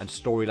relationship and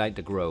storyline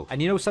to grow.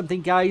 And you know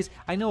something, guys?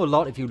 I know a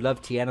lot of you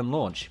love Tien and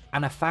Launch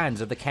and are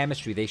fans of the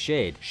chemistry they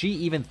shared. She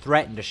even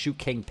threatened to shoot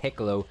King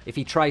Piccolo if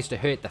he tries to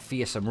hurt the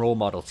fearsome role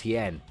model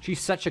Tien. She's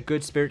such a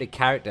good-spirited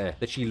character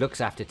that she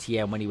looks after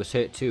Tien when he was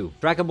hurt too.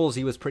 Dragon Ball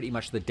Z was pretty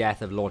much the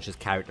death of Launch's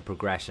character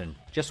progression.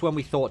 Just when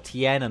we thought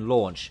Tien and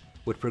Launch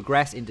would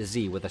progress into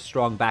Z with a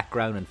strong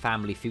background and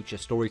family future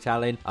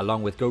storytelling,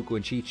 along with Goku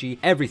and Chi-Chi,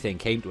 everything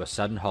came to a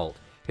sudden halt.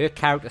 Her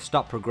character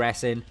stopped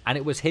progressing, and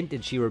it was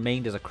hinted she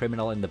remained as a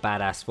criminal in the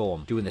badass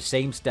form, doing the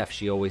same stuff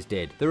she always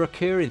did. The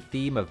recurring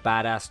theme of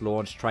badass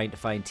Launch trying to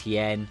find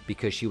Tien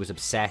because she was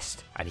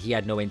obsessed and he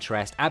had no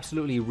interest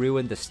absolutely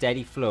ruined the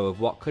steady flow of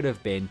what could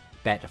have been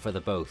better for the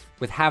both,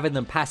 with having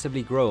them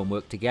passively grow and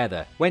work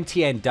together. When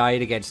Tien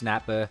died against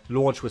Nappa,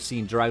 Launch was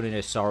seen drowning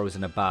her sorrows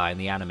in a bar in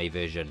the anime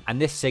version,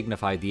 and this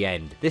signified the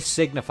end. This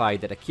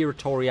signified that Akira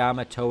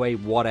Toriyama,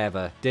 Toei,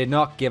 whatever, did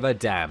not give a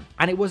damn.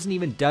 And it wasn't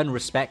even done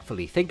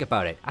respectfully. Think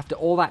about it. After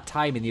all that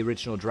time in the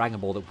original Dragon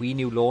Ball that we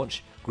knew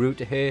Launch, grew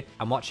to her,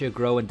 and watch her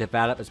grow and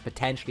develop as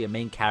potentially a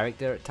main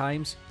character at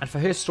times. And for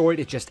her story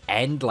to just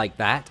end like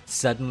that,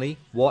 suddenly,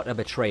 what a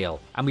betrayal.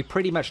 And we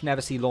pretty much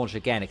never see Launch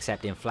again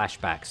except in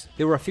flashbacks.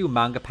 There were a few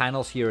manga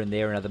panels here and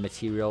there in other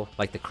material,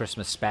 like the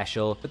Christmas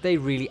special, but they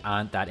really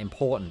aren't that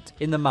important.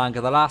 In the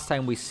manga, the last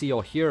time we see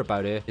or hear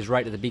about her is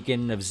right at the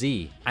beginning of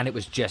Z, and it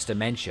was just a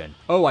mention.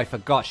 Oh, I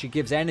forgot, she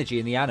gives energy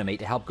in the anime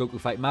to help Goku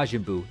fight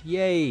Majin Buu.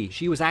 Yay!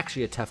 She was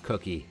actually a tough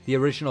cookie, the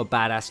original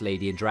badass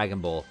lady in Dragon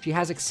Ball. She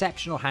has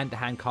exceptional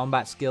hand-to-hand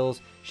combat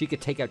skills. She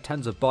could take out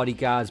tons of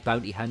bodyguards,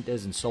 bounty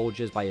hunters, and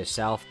soldiers by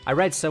herself. I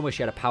read somewhere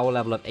she had a power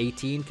level of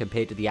 18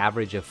 compared to the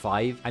average of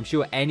 5. I'm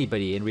sure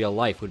anybody in real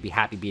life would be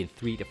happy being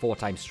 3 to 4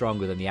 times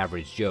stronger than the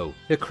average Joe.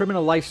 Her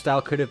criminal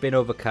lifestyle could have been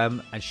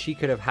overcome, and she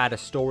could have had a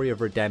story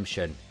of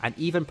redemption, and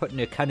even putting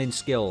her cunning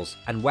skills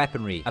and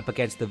weaponry up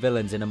against the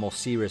villains in a more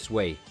serious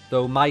way.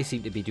 Though Mai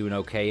seemed to be doing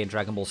okay in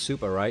Dragon Ball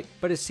Super, right?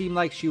 But it seemed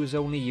like she was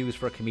only used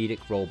for a comedic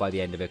role by the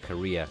end of her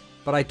career.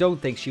 But I don't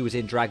think she was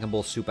in Dragon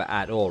Ball Super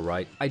at all,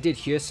 right? I did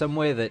hear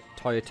somewhere that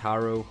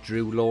Toyotaro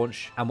drew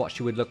Launch and what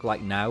she would look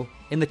like now.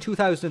 In the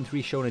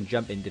 2003 Shonen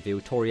Jump interview,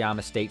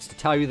 Toriyama states, "To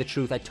tell you the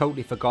truth, I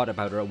totally forgot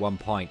about her at one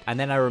point, and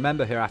then I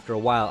remember her after a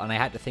while and I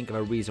had to think of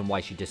a reason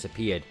why she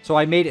disappeared. So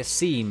I made it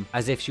seem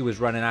as if she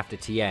was running after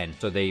Tien."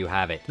 So there you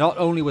have it. Not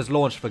only was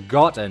Launch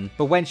forgotten,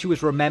 but when she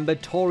was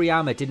remembered,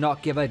 Toriyama did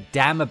not give a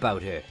damn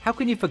about her. How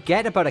can you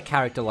forget about a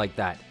character like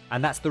that?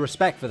 And that's the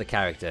respect for the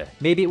character.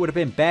 Maybe it would have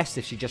been best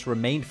if she just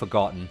remained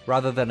forgotten,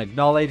 rather than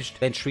acknowledged,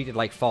 then treated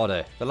like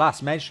fodder. The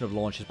last mention of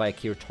Launch is by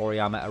Akira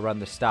Toriyama around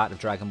the start of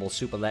Dragon Ball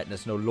Super, letting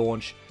us know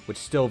Launch would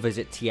still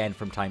visit Tien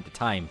from time to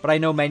time. But I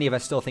know many of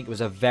us still think it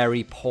was a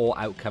very poor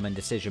outcome and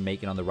decision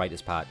making on the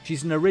writer's part.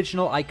 She's an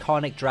original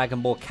iconic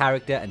Dragon Ball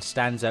character and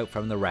stands out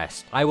from the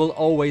rest. I will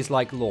always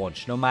like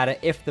Launch, no matter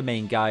if the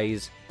main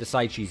guys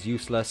decide she's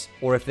useless,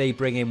 or if they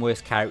bring in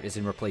worse characters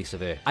in replace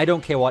of her. I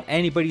don't care what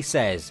anybody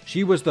says,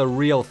 she was the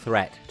real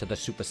threat to the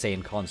Super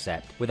Saiyan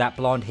concept, with that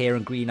blonde hair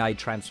and green-eyed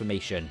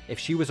transformation. If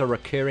she was a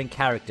recurring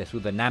character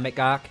through the Namek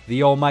arc,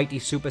 the almighty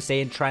Super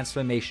Saiyan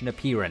transformation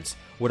appearance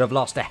would have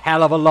lost a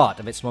hell of a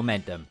lot of its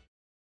momentum.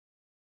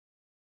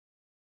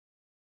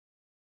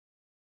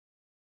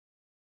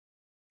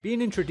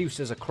 Being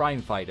introduced as a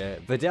crime fighter,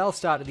 Videl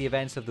started the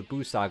events of the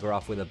Buu saga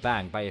off with a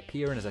bang by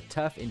appearing as a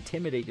tough,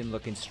 intimidating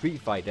looking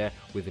street fighter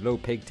with low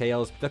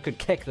pigtails that could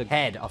kick the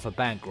head off a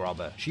bank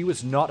robber. She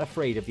was not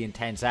afraid of the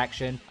intense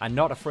action and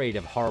not afraid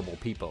of horrible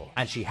people,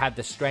 and she had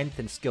the strength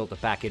and skill to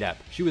back it up.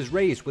 She was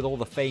raised with all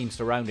the fame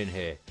surrounding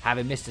her,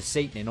 having Mr.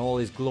 Satan in all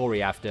his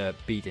glory after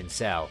beating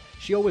Cell.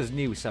 She always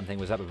knew something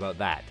was up about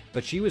that,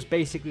 but she was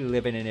basically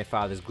living in her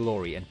father's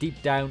glory, and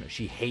deep down,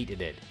 she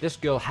hated it. This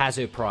girl has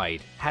her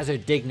pride, has her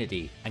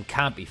dignity, and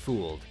can't be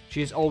fooled.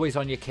 She is always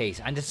on your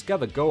case and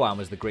discovered Gohan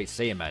was the great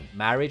Saiyaman,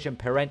 marriage and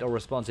parental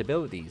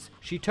responsibilities.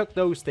 She took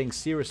those things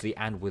seriously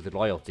and with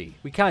loyalty.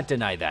 We can't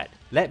deny that.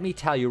 Let me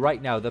tell you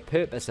right now the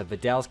purpose of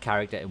Videl's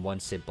character in one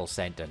simple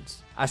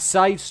sentence. A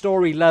side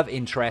story love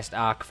interest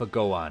arc for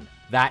Gohan.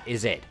 That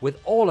is it, with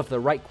all of the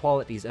right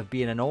qualities of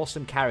being an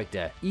awesome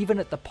character, even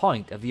at the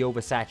point of the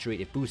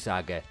oversaturated Buu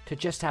saga, to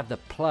just have the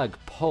plug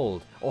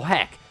pulled, or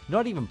heck,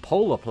 not even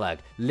pull the plug,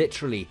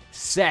 literally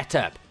set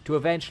up to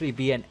eventually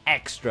be an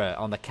extra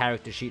on the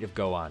character sheet of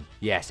Gohan.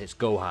 Yes, it's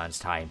Gohan's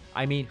time.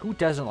 I mean, who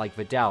doesn't like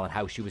Videl and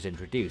how she was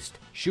introduced?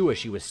 Sure,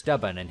 she was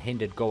stubborn and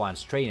hindered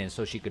Gohan's training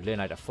so she could learn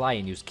how to fly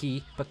and use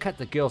Ki, but cut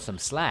the girl some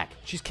slack.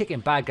 She's kicking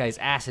bad guys'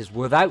 asses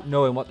without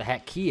knowing what the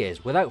heck Ki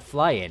is, without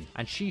flying,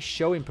 and she's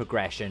showing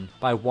progression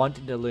by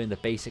wanting to learn the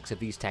basics of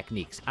these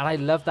techniques. And I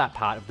love that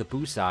part of the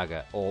Buu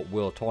saga, or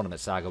World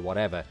Tournament saga,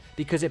 whatever,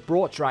 because it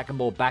brought Dragon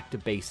Ball back to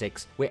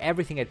basics, where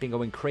everything had been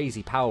going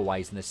crazy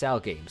power-wise in the Cell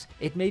games.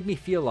 It made me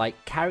feel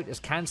like characters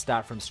can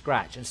start from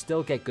scratch and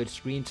still get good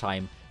screen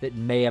time that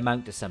may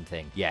amount to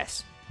something.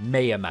 Yes,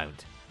 may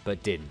amount,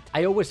 but didn't.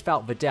 I always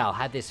felt Videl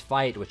had this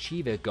fire to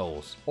achieve her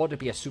goals, or to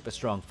be a super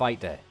strong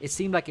fighter. It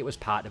seemed like it was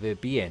part of her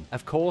being.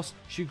 Of course,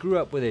 she grew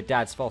up with her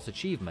dad's false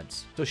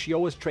achievements, so she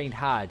always trained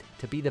hard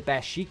to be the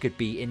best she could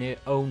be in her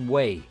own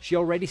way. She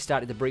already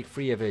started to break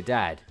free of her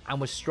dad, and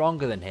was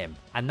stronger than him,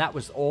 and that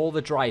was all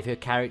the drive her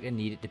character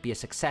needed to be a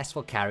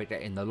successful character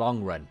in the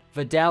long run.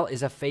 Videl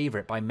is a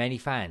favorite by many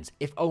fans,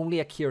 if only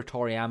Akira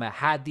Toriyama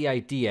had the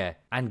idea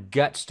and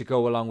guts to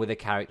go along with the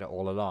character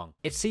all along.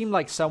 It seemed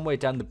like somewhere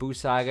down the Buu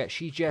saga,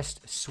 she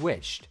just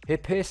switched. Her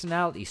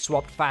personality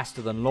swapped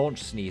faster than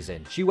Launch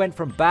sneezing. She went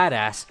from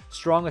badass,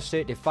 strong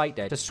assertive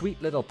fighter to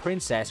sweet little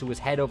princess who was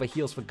head over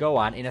heels for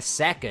Gohan in a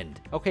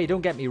second. Okay,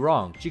 don't get me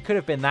wrong, she could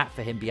have been that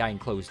for him behind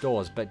closed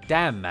doors, but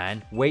damn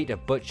man, way to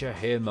butcher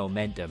her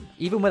momentum.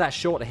 Even with that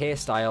shorter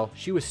hairstyle,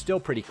 she was still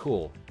pretty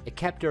cool. It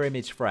kept her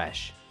image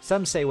fresh.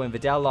 Some say when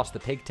Videl lost the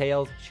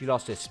pigtails, she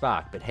lost her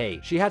spark, but hey,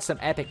 she had some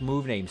epic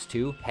move names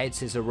too: Head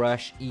Scissor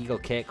Rush, Eagle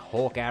Kick,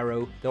 Hawk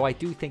Arrow, though I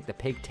do think the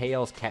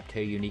pigtails kept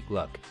her unique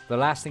look. The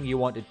last thing you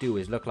want to do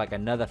is look like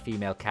another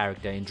female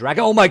character in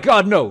Dragon. Oh my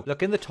god, no!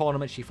 Look, in the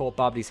tournament she fought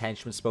Bobley's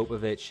henchman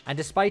Spopovich, and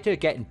despite her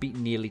getting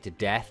beaten nearly to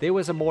death, there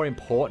was a more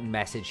important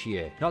message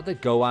here. Not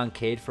that Gohan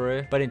cared for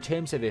her, but in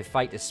terms of her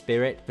fighter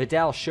spirit,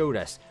 Videl showed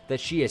us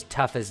that she is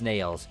tough as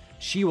nails.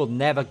 She will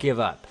never give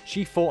up.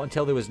 She fought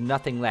until there was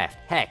nothing left.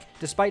 Heck,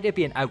 despite her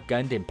being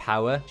outgunned in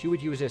power, she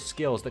would use her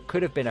skills that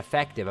could have been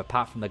effective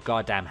apart from the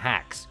goddamn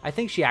hacks. I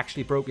think she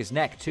actually broke his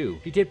neck too.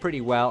 She did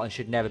pretty well and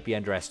should never be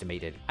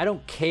underestimated. I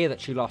don't care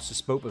that she lost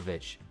to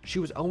Spopovich. She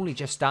was only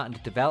just starting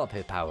to develop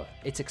her power.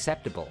 It's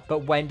acceptable.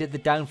 But when did the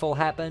downfall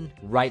happen?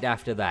 Right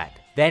after that.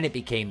 Then it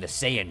became the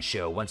Saiyan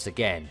show once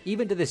again.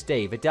 Even to this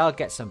day, Videl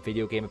gets some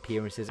video game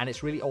appearances, and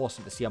it's really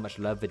awesome to see how much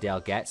love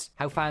Videl gets,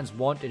 how fans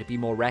want her to be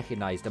more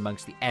recognized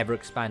amongst the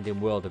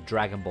ever-expanding world of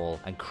Dragon Ball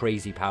and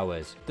crazy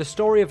powers. The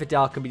story of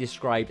Videl can be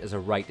described as a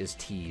writer's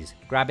tease,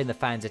 grabbing the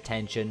fans'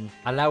 attention,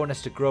 allowing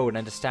us to grow and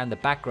understand the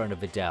background of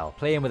Videl,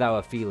 playing with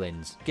our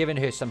feelings, giving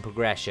her some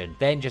progression,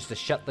 then just to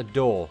shut the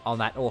door on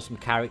that awesome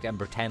character and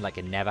pretend like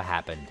it never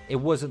happened. It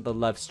wasn't the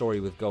love story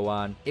with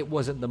Gohan, it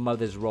wasn't the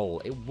mother's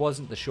role, it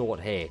wasn't the short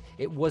hair,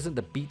 it wasn't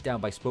the beatdown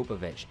by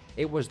Spopovich,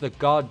 it was the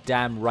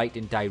goddamn right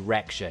in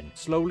direction,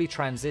 slowly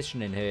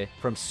transitioning her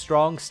from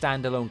strong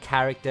standalone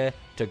character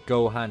to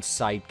Gohan's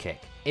sidekick,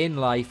 in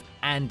life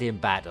and in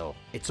battle.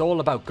 It's all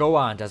about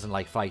Gohan doesn't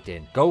like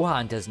fighting,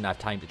 Gohan doesn't have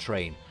time to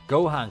train,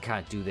 Gohan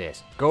can't do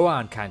this,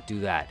 Gohan can't do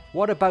that.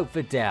 What about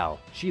Videl?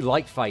 She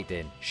liked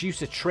fighting. She used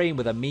to train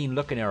with a mean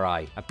look in her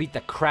eye and beat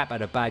the crap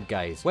out of bad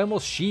guys. When will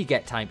she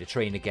get time to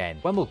train again?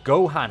 When will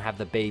Gohan have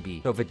the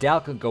baby so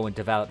Videl can go and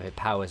develop her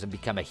powers and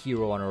become a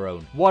hero on her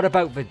own? What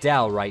about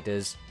Videl,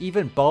 writers?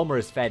 Even Bulma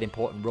has fed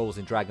important roles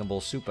in Dragon Ball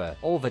Super.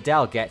 All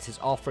Videl gets is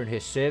offering her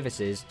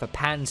services for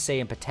Pan's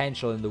Saiyan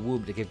potential in the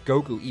womb to give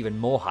Goku even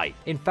more hype.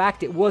 In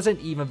fact, it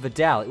wasn't even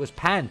Videl, it was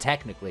Pan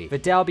technically.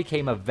 Videl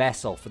became a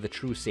vessel for the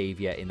true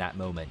savior in that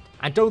moment.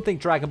 And don't think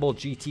Dragon Ball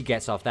GT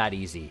gets off that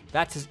easy.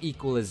 That's as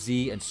equal as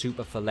Z and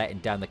Super for letting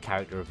down the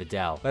character of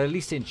Videl. But at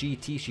least in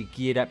GT she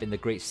geared up in the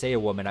Great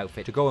Saiyan Woman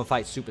outfit to go and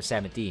fight Super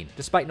 17.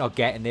 Despite not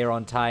getting there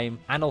on time,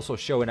 and also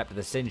showing up to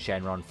the Sin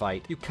Shenron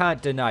fight, you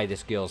can't deny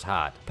this girl's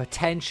heart.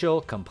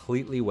 Potential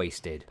completely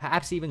wasted.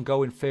 Perhaps even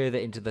going further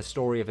into the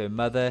story of her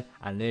mother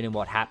and learning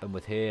what happened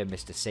with her and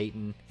Mr.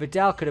 Satan.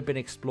 Videl could have been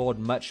explored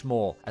much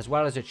more, as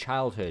well as her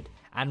childhood,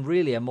 and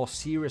really a more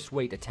serious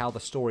way to tell the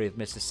story of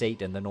Mr.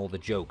 Satan than all the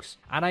jokes.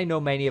 And I know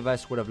many of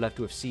us would have loved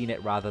to have seen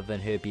it rather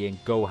than her being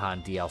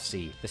Gohan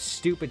DLC. The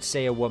stupid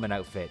Saiyan Woman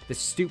outfit, the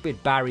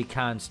stupid Barry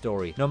Khan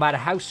story. No matter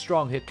how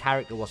strong her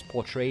character was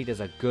portrayed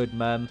as a good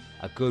mum,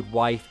 a good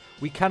wife,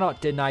 we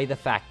cannot deny the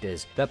fact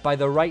is that by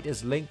the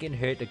writers linking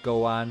her to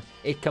Gohan,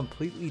 it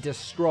completely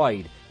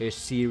destroyed her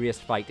serious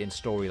fighting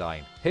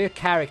storyline. Her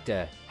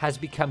character has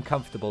become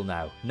comfortable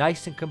now,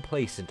 nice and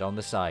complacent on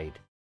the side.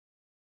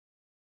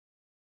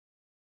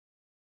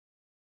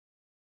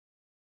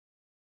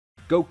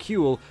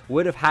 Goku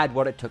would have had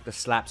what it took to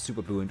slap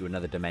Super Buu into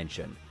another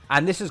dimension.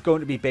 And this is going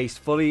to be based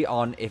fully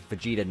on if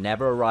Vegeta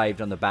never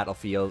arrived on the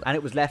battlefield and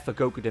it was left for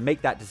Goku to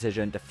make that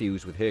decision to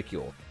fuse with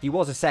Hercule. He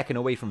was a second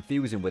away from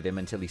fusing with him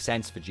until he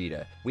sensed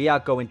Vegeta. We are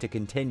going to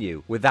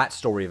continue with that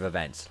story of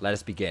events. Let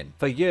us begin.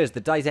 For years, the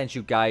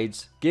Daizenshu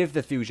guides give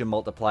the fusion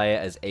multiplier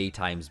as A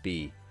times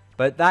B.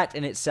 But that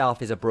in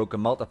itself is a broken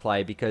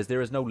multiplier because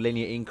there is no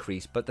linear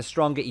increase, but the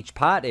stronger each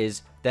part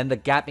is, then the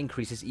gap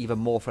increases even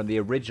more from the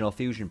original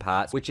fusion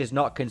parts, which is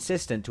not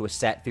consistent to a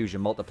set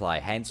fusion multiplier,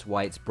 hence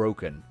why it's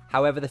broken.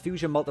 However, the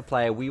fusion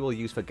multiplier we will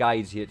use for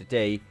guides here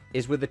today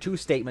is with the two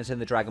statements in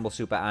the Dragon Ball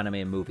Super anime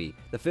and movie.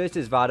 The first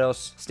is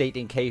Vados,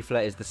 stating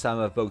Kefla is the sum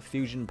of both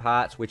fusion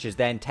parts, which is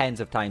then tens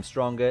of times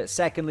stronger.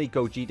 Secondly,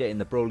 Gogeta in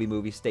the Broly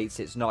movie states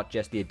it's not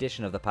just the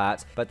addition of the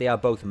parts, but they are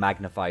both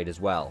magnified as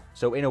well.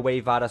 So in a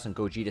way, Vados and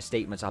Gogeta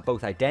statements are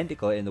both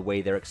identical in the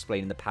way they're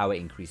explaining the power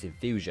increase in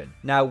fusion.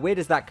 Now, where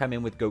does that come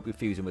in with Goku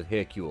fusing with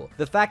Hercule?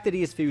 The fact that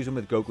he is fusing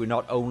with Goku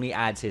not only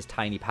adds his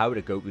tiny power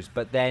to Goku's,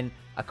 but then,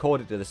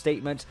 according to the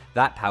statement,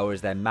 that power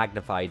is then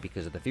magnified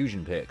because of the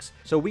fusion perks.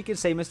 So we can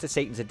say Mr.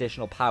 Satan's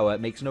additional power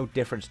makes no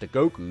difference to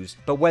Goku's,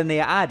 but when they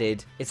are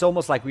added, it's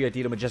almost like we are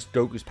dealing with just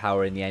Goku's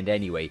power in the end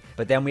anyway.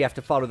 But then we have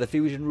to follow the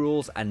fusion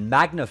rules and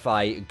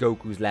magnify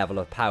Goku's level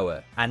of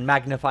power, and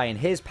magnifying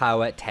his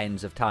power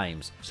tens of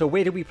times. So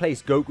where do we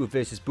place Goku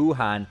versus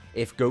Buhan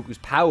if Goku's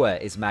power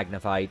is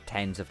magnified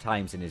tens of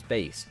times in his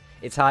base?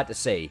 It's hard to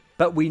say,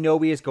 but we know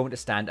he is going to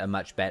stand a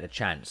much better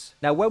chance.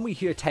 Now, when we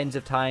hear tens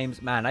of times,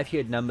 man, I've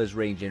heard numbers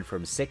ranging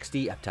from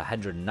 60 up to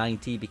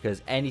 190,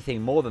 because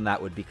anything more than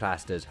that would be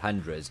classed as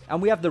hundreds.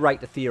 And we have the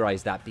right to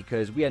theorize that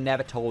because we are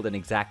never told an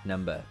exact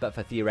number, but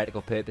for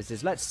theoretical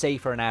purposes, let's say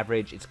for an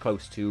average, it's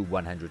close to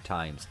 100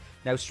 times.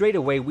 Now, straight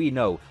away, we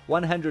know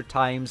 100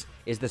 times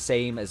is the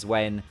same as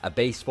when a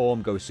base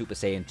form goes Super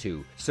Saiyan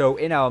 2. So,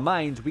 in our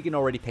minds, we can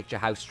already picture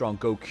how strong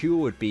Goku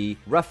would be,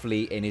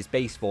 roughly, in his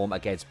base form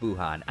against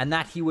Buhan, and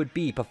that he would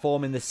be performing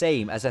performing the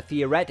same as a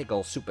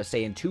theoretical Super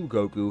Saiyan 2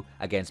 Goku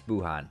against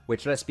Buhan,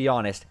 which, let's be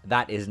honest,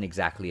 that isn't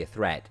exactly a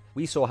threat.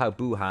 We saw how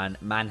Buhan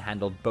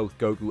manhandled both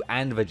Goku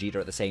and Vegeta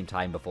at the same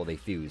time before they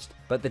fused.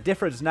 But the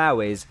difference now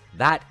is,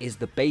 that is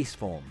the base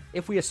form.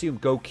 If we assume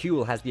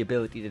Goku has the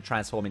ability to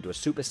transform into a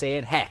Super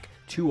Saiyan, heck,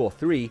 2 or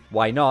 3,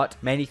 why not?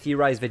 Many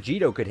theorize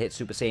Vegeta could hit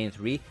Super Saiyan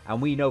 3,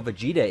 and we know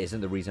Vegeta isn't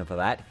the reason for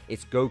that,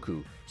 it's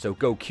Goku. So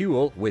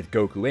Goku, with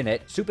Goku in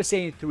it, Super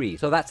Saiyan 3,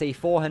 so that's a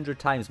 400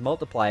 times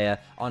multiplier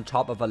on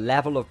top of a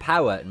level of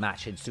power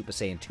matching Super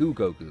Saiyan 2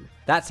 Goku.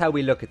 That's how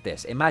we look at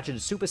this. Imagine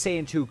Super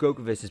Saiyan 2 Goku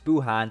versus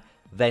Buhan,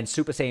 then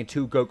Super Saiyan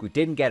 2 Goku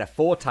didn't get a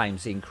 4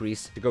 times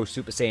increase to go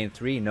Super Saiyan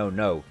 3,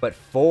 no, but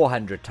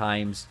 400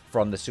 times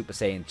from the Super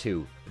Saiyan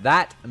 2.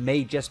 That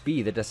may just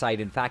be the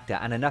deciding factor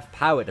and enough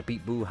power to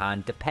beat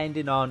Buhan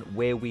depending on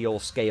where we all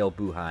scale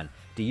Buhan.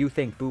 Do you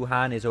think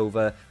Buhan is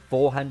over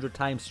 400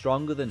 times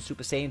stronger than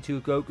Super Saiyan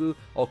 2 Goku?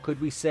 Or could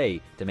we say,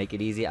 to make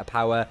it easier, a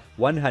power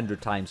 100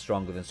 times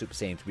stronger than Super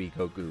Saiyan 3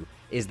 Goku?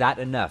 Is that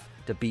enough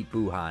to beat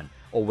Buhan?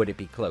 Or would it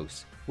be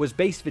close? Was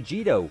base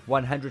Vegito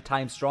 100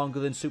 times stronger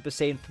than Super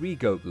Saiyan 3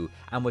 Goku?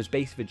 And was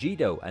base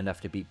Vegito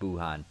enough to beat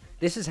Buhan?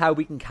 This is how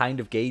we can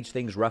kind of gauge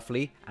things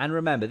roughly. And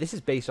remember, this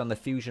is based on the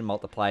fusion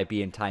multiplier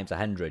being times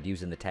 100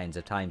 using the tens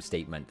of times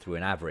statement through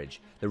an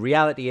average. The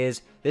reality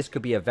is, this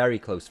could be a very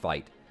close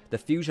fight. The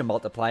fusion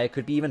multiplier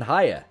could be even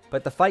higher,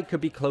 but the fight could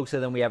be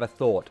closer than we ever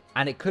thought,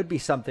 and it could be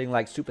something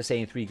like Super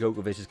Saiyan 3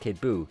 Goku vs Kid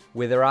Buu,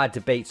 where there are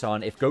debates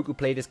on if Goku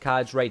played his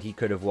cards right, he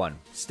could have won.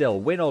 Still,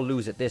 win or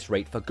lose at this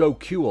rate for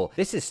Goku,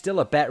 this is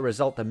still a better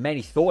result than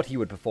many thought he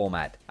would perform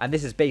at, and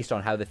this is based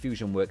on how the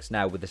fusion works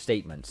now with the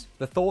statements.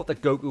 The thought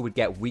that Goku would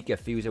get weaker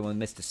fusion with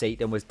Mr.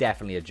 Satan was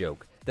definitely a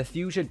joke. The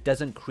fusion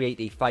doesn't create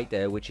a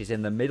fighter which is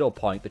in the middle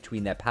point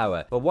between their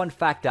power, but one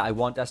factor I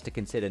want us to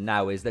consider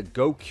now is that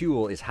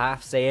Goku is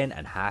half Saiyan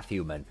and half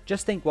human.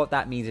 Just think what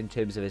that means in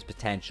terms of his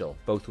potential,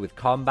 both with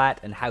combat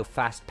and how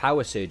fast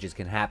power surges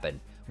can happen.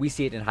 We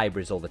see it in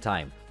hybrids all the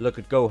time. Look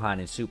at Gohan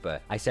in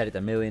Super. I said it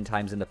a million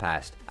times in the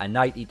past. A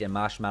knight eating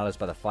marshmallows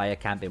by the fire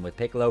camping with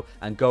Piccolo,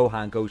 and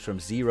Gohan goes from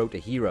zero to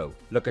hero.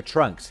 Look at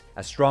Trunks.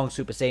 A strong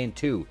Super Saiyan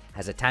 2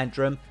 has a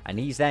tantrum, and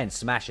he's then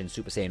smashing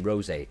Super Saiyan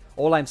Rose.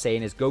 All I'm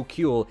saying is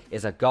Goku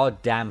is a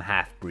goddamn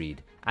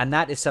half-breed. And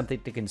that is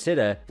something to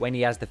consider when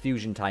he has the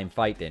fusion time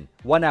fighting.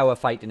 1 hour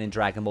fighting in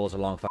Dragon Ball is a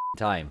long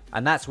time.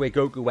 And that's where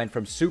Goku went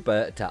from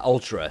Super to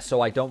Ultra,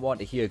 so I don't want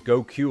to hear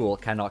Goku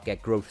cannot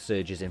get growth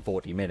surges in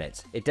 40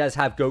 minutes. It does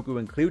have Goku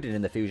included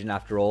in the fusion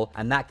after all,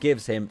 and that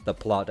gives him the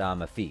plot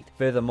armor feat.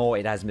 Furthermore,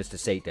 it has Mr.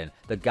 Satan,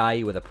 the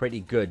guy with a pretty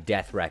good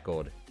death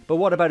record. But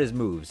what about his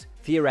moves?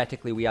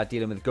 Theoretically, we are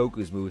dealing with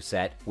Goku's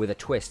moveset with a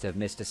twist of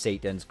Mr.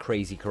 Satan's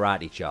crazy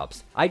karate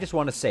chops. I just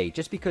want to say,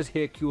 just because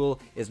Hercule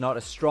is not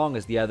as strong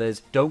as the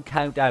others, don't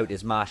count out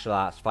his martial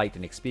arts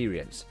fighting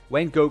experience.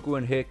 When Goku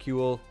and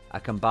Hercule are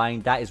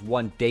combined, that is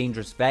one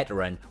dangerous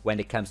veteran when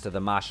it comes to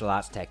the martial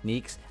arts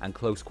techniques and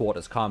close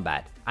quarters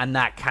combat. And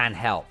that can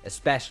help,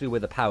 especially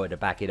with the power to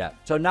back it up.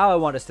 So now I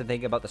want us to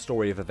think about the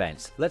story of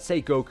events. Let's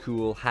say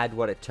Goku had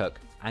what it took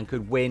and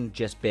could win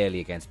just barely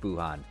against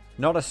Buhan.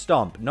 Not a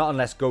stomp, not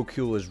unless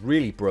Goku is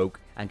really broke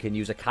and can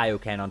use a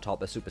Kaioken on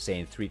top of Super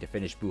Saiyan 3 to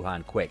finish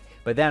Buhan quick.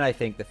 But then I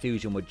think the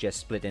fusion would just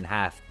split in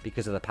half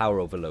because of the power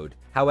overload.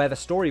 However,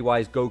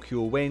 story-wise,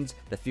 Goku wins,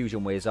 the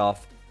fusion wears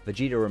off,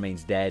 Vegeta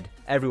remains dead,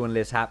 everyone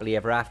lives happily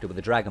ever after with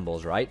the Dragon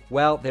Balls, right?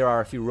 Well, there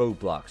are a few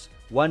roadblocks.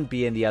 One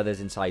being the others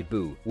inside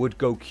Buu. Would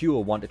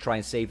Goku want to try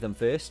and save them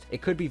first?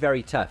 It could be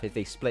very tough if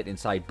they split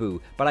inside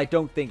Buu, but I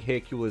don't think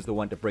Hercule is the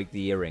one to break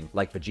the earring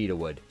like Vegeta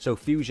would. So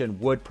fusion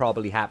would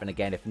probably happen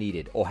again if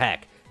needed, or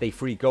heck, they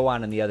free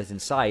Gohan and the others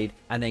inside,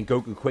 and then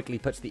Goku quickly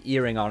puts the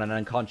earring on an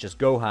unconscious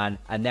Gohan,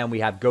 and then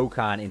we have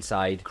Gohan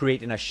inside,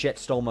 creating a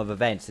shitstorm of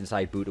events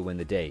inside Buu to win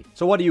the day.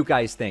 So what do you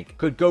guys think?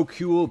 Could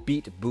Goku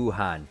beat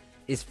Buhan?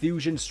 Is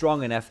fusion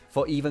strong enough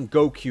for even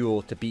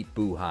Goku to beat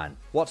Buhan?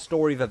 What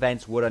story of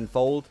events would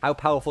unfold? How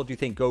powerful do you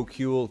think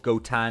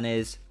Gotan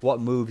is?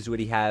 What moves would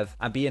he have?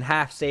 And being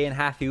half Saiyan,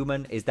 half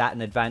human, is that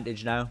an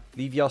advantage now?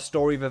 Leave your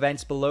story of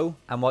events below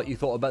and what you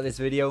thought about this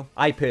video.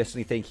 I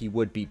personally think he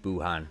would beat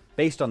Buhan,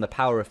 based on the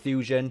power of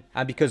fusion,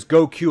 and because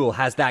Goku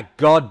has that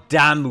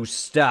goddamn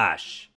moustache.